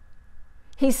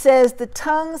 He says the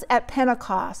tongues at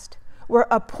Pentecost were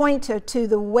a pointer to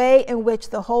the way in which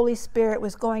the Holy Spirit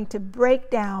was going to break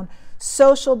down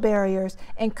social barriers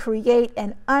and create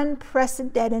an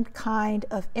unprecedented kind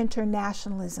of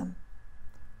internationalism.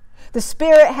 The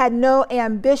Spirit had no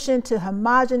ambition to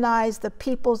homogenize the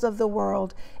peoples of the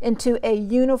world into a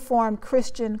uniform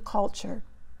Christian culture.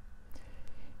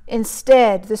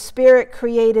 Instead, the Spirit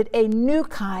created a new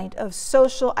kind of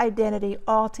social identity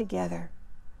altogether,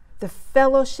 the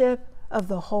fellowship of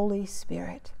the Holy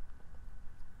Spirit.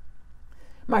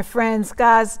 My friends,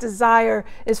 God's desire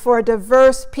is for a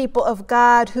diverse people of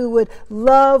God who would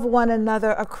love one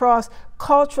another across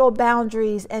cultural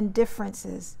boundaries and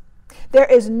differences. There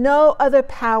is no other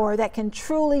power that can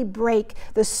truly break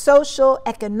the social,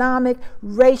 economic,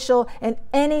 racial, and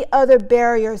any other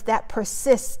barriers that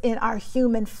persist in our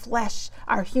human flesh,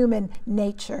 our human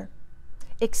nature,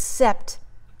 except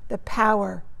the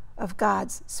power of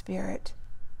God's Spirit.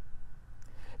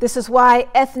 This is why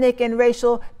ethnic and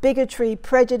racial bigotry,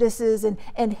 prejudices,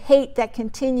 and hate that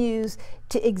continues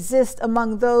to exist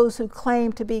among those who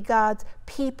claim to be God's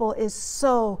people is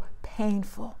so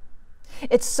painful.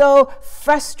 It's so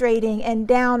frustrating and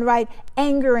downright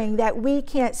angering that we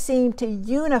can't seem to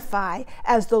unify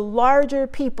as the larger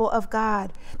people of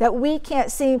God, that we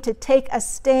can't seem to take a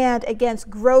stand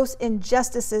against gross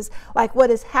injustices like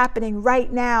what is happening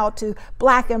right now to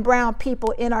Black and brown people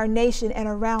in our nation and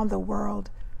around the world.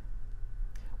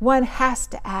 One has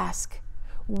to ask,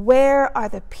 where are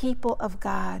the people of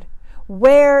God?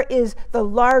 Where is the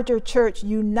larger church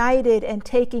united and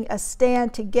taking a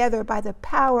stand together by the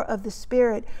power of the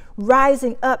Spirit,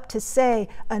 rising up to say,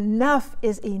 enough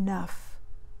is enough?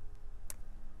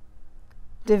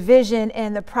 Division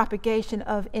and the propagation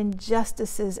of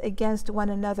injustices against one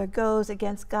another goes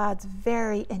against God's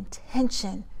very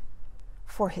intention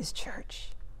for his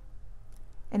church.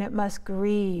 And it must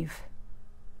grieve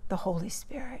the Holy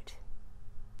Spirit.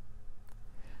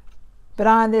 But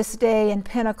on this day in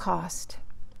Pentecost,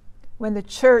 when the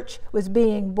church was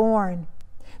being born,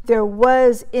 there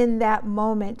was in that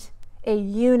moment a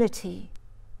unity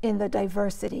in the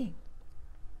diversity.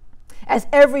 As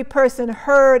every person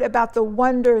heard about the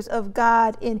wonders of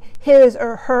God in his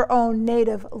or her own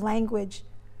native language,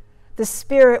 the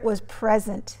Spirit was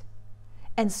present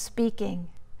and speaking,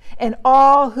 and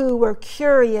all who were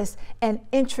curious and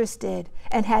interested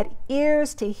and had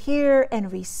ears to hear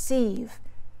and receive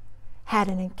had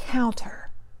an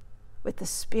encounter with the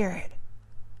Spirit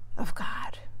of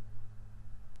God.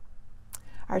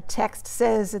 Our text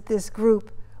says that this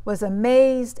group was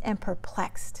amazed and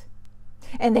perplexed,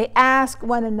 and they asked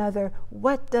one another,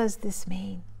 what does this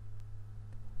mean?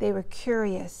 They were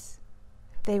curious,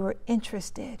 they were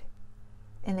interested,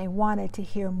 and they wanted to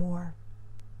hear more.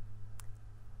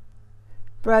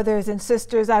 Brothers and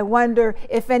sisters, I wonder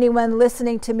if anyone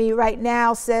listening to me right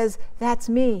now says, that's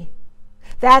me.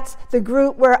 That's the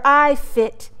group where I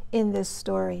fit in this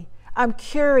story. I'm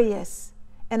curious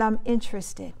and I'm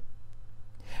interested.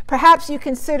 Perhaps you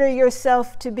consider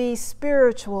yourself to be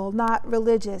spiritual, not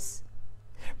religious,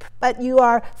 but you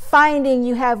are finding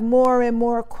you have more and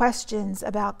more questions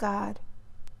about God.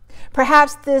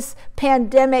 Perhaps this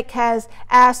pandemic has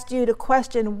asked you to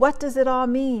question, what does it all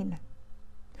mean?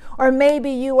 Or maybe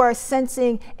you are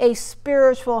sensing a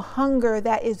spiritual hunger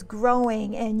that is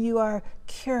growing and you are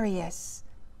curious.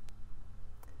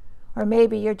 Or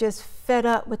maybe you're just fed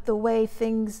up with the way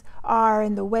things are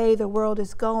and the way the world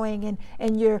is going,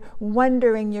 and you're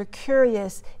wondering, you're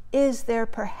curious, is there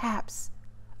perhaps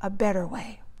a better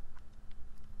way?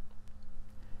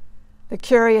 The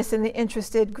curious and the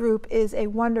interested group is a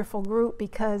wonderful group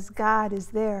because God is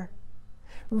there,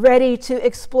 ready to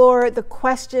explore the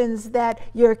questions that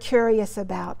you're curious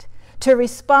about, to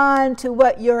respond to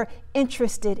what you're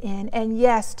interested in, and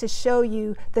yes, to show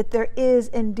you that there is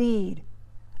indeed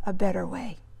a better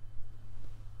way.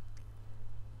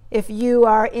 If you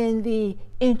are in the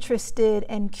interested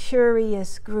and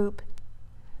curious group,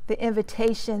 the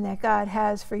invitation that God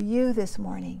has for you this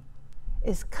morning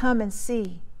is come and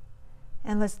see,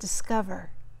 and let's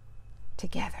discover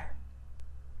together.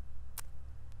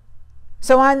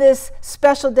 So on this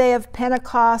special day of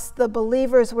Pentecost, the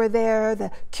believers were there,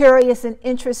 the curious and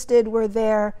interested were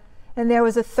there, and there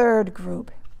was a third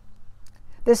group.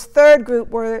 This third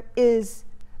group is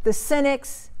the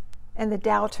cynics and the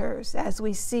doubters, as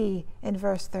we see in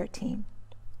verse 13.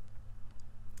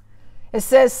 It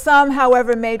says, some,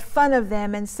 however, made fun of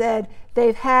them and said,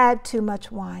 they've had too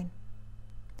much wine.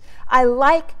 I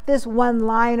like this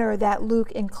one-liner that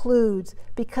Luke includes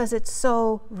because it's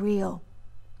so real.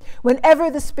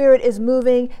 Whenever the Spirit is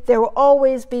moving, there will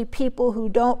always be people who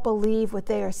don't believe what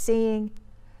they are seeing,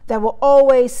 that will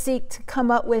always seek to come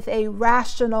up with a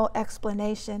rational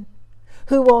explanation,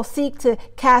 who will seek to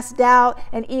cast doubt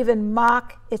and even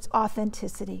mock its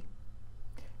authenticity.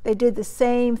 They did the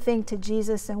same thing to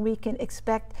Jesus, and we can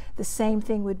expect the same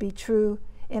thing would be true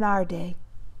in our day.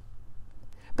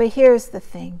 But here's the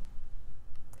thing.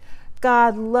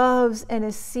 God loves and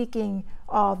is seeking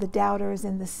all the doubters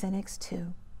and the cynics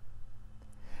too.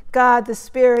 God, the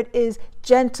Spirit, is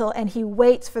gentle and he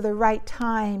waits for the right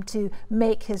time to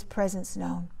make his presence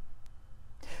known.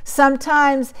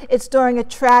 Sometimes it's during a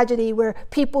tragedy where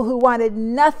people who wanted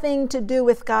nothing to do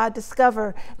with God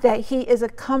discover that he is a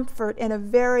comfort and a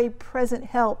very present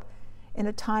help in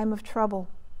a time of trouble.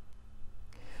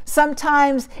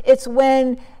 Sometimes it's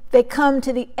when they come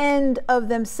to the end of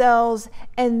themselves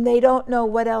and they don't know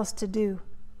what else to do,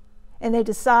 and they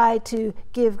decide to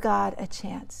give God a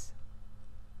chance.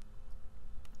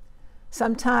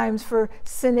 Sometimes for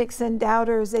cynics and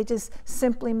doubters, they just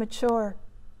simply mature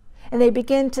and they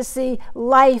begin to see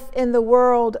life in the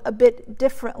world a bit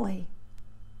differently.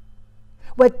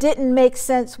 What didn't make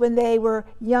sense when they were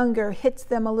younger hits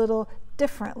them a little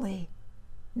differently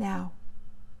now.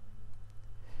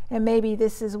 And maybe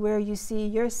this is where you see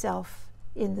yourself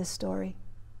in the story.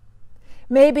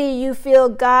 Maybe you feel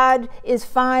God is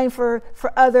fine for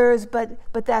others, but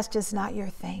that's just not your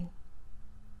thing.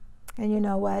 And you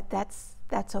know what? That's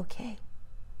okay.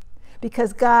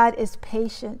 Because God is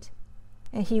patient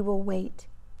and he will wait.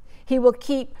 He will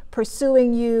keep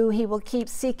pursuing you. He will keep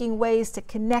seeking ways to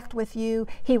connect with you.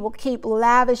 He will keep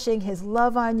lavishing his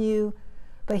love on you,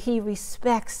 but he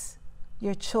respects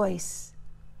your choice.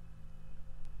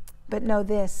 But know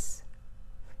this,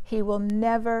 he will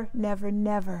never, never,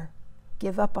 never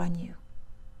give up on you.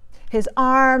 His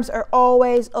arms are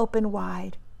always open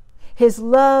wide. His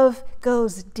love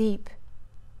goes deep,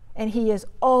 and he is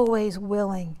always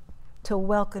willing to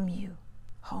welcome you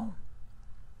home.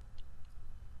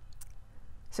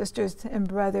 Sisters and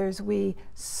brothers, we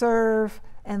serve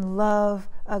and love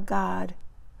a God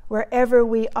wherever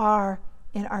we are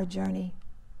in our journey.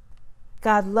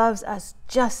 God loves us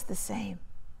just the same.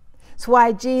 It's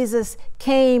why Jesus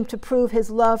came to prove his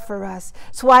love for us.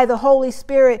 It's why the Holy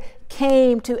Spirit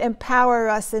came to empower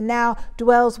us and now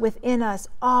dwells within us,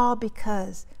 all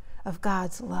because of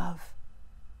God's love.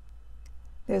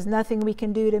 There's nothing we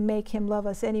can do to make him love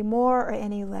us any more or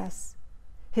any less.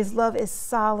 His love is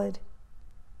solid.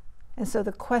 And so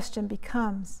the question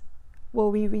becomes,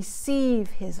 will we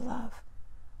receive his love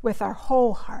with our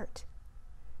whole heart?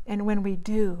 And when we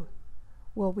do,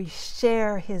 will we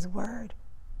share his word?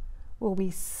 Will we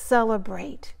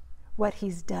celebrate what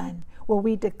he's done? Will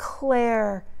we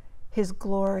declare his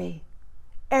glory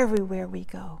everywhere we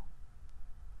go?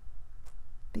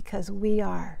 Because we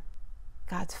are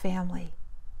God's family.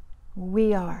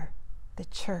 We are the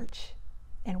church,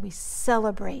 and we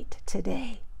celebrate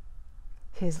today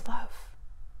his love.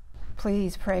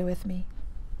 Please pray with me.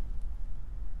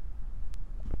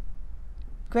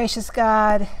 Gracious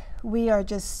God, we are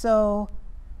just so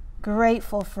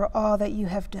grateful for all that you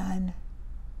have done.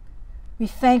 We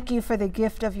thank you for the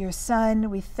gift of your Son.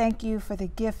 We thank you for the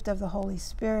gift of the Holy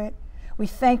Spirit. We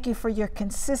thank you for your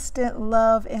consistent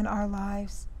love in our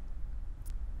lives.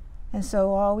 And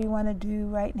so all we want to do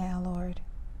right now, Lord,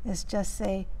 is just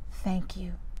say thank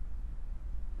you.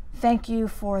 Thank you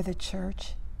for the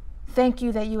church. Thank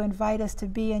you that you invite us to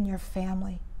be in your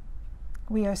family.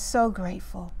 We are so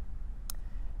grateful.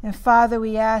 And Father,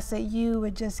 we ask that you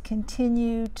would just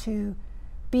continue to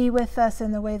be with us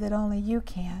in the way that only you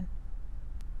can.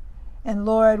 And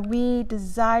Lord, we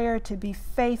desire to be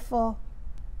faithful,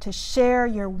 to share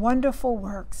your wonderful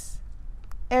works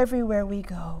everywhere we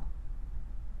go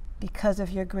because of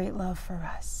your great love for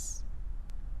us.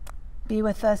 Be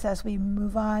with us as we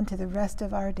move on to the rest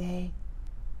of our day.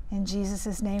 In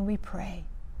Jesus' name we pray.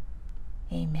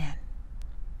 Amen.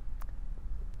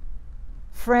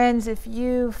 Friends, if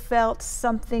you felt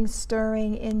something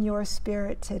stirring in your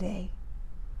spirit today,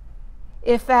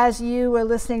 if as you were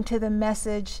listening to the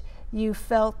message, you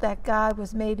felt that God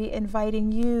was maybe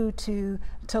inviting you to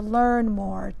learn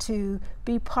more, to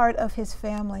be part of his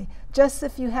family, just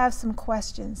if you have some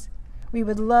questions, we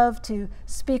would love to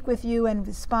speak with you and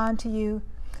respond to you.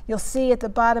 You'll see at the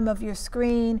bottom of your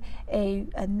screen a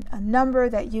number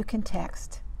that you can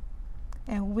text,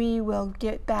 and we will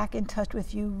get back in touch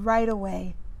with you right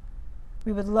away.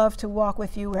 We would love to walk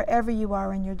with you wherever you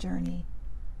are in your journey.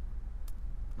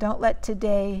 Don't let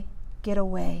today get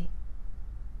away.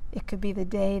 It could be the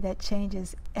day that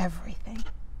changes everything.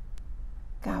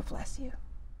 God bless you.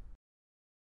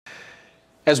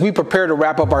 As we prepare to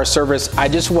wrap up our service, I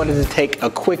just wanted to take a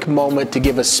quick moment to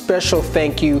give a special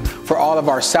thank you for all of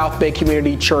our South Bay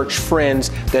Community Church friends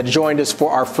that joined us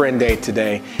for our Friend Day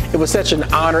today. It was such an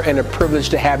honor and a privilege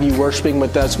to have you worshiping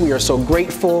with us. We are so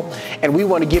grateful, and we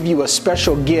want to give you a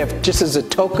special gift just as a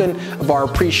token of our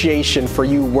appreciation for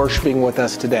you worshiping with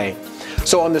us today.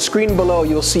 So on the screen below,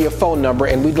 you'll see a phone number,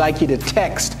 and we'd like you to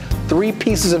text 3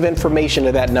 pieces of information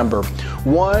to that number.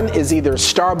 One is either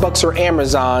Starbucks or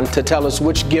Amazon to tell us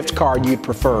which gift card you'd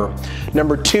prefer.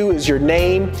 Number 2 is your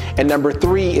name, and number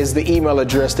 3 is the email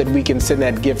address that we can send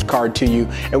that gift card to you.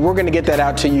 And we're going to get that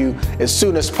out to you as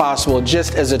soon as possible,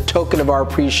 just as a token of our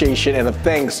appreciation and of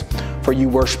thanks for you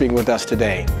worshiping with us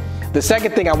today. The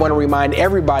second thing I want to remind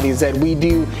everybody is that we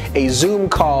do a Zoom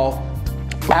call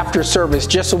after service,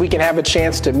 just so we can have a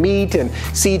chance to meet and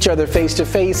see each other face to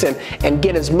face and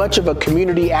get as much of a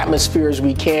community atmosphere as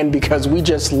we can, because we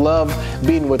just love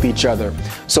being with each other.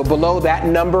 So below that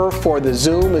number for the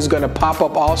Zoom is going to pop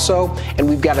up also, and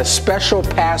we've got a special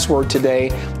password today.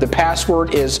 The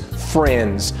password is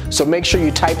friends. So make sure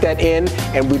you type that in,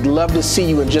 and we'd love to see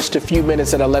you in just a few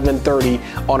minutes at 11:30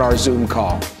 on our Zoom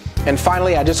call. And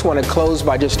finally, I just want to close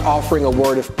by just offering a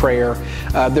word of prayer.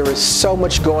 There is so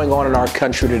much going on in our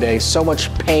country today, so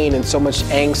much pain and so much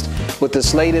angst with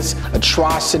this latest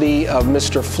atrocity of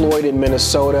Mr. Floyd in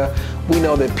Minnesota. We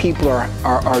know that people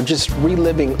are just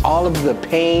reliving all of the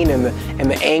pain and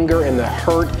the anger and the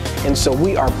hurt. And so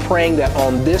we are praying that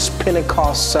on this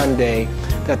Pentecost Sunday,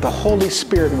 that the Holy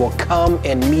Spirit will come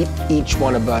and meet each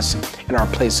one of us in our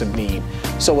place of need.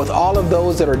 So with all of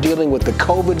those that are dealing with the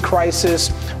COVID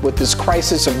crisis, with this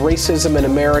crisis of racism in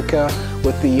America,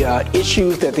 with the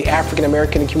issues that the African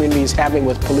American community is having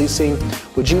with policing,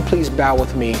 would you please bow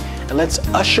with me, and let's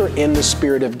usher in the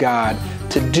Spirit of God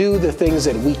to do the things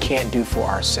that we can't do for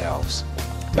ourselves.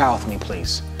 Bow with me,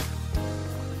 please.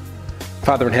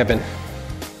 Father in heaven,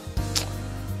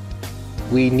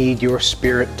 we need your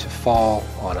Spirit to fall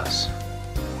on us.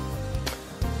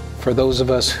 For those of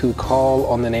us who call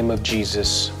on the name of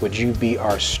Jesus, would you be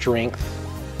our strength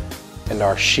and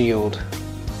our shield?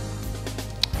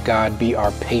 God, be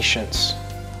our patience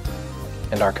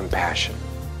and our compassion.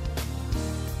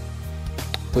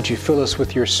 Would you fill us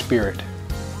with your Spirit,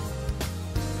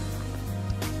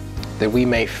 that we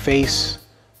may face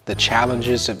the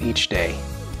challenges of each day,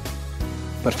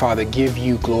 but Father, give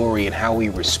you glory in how we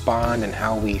respond and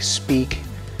how we speak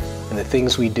and the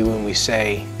things we do and we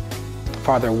say.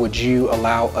 Father, would you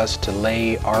allow us to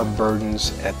lay our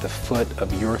burdens at the foot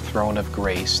of your throne of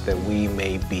grace, that we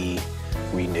may be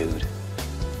renewed.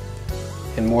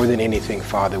 And more than anything,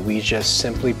 Father, we just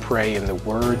simply pray in the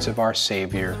words of our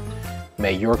Savior,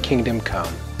 may your kingdom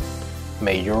come,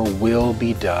 may your will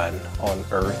be done on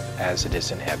earth as it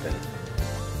is in heaven.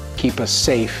 Keep us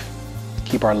safe,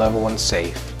 keep our loved ones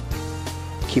safe,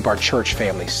 keep our church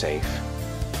family safe,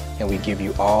 and we give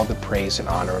you all the praise and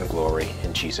honor and glory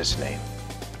in Jesus' name.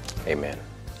 Amen.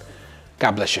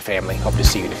 God bless your family. Hope to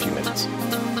see you in a few minutes.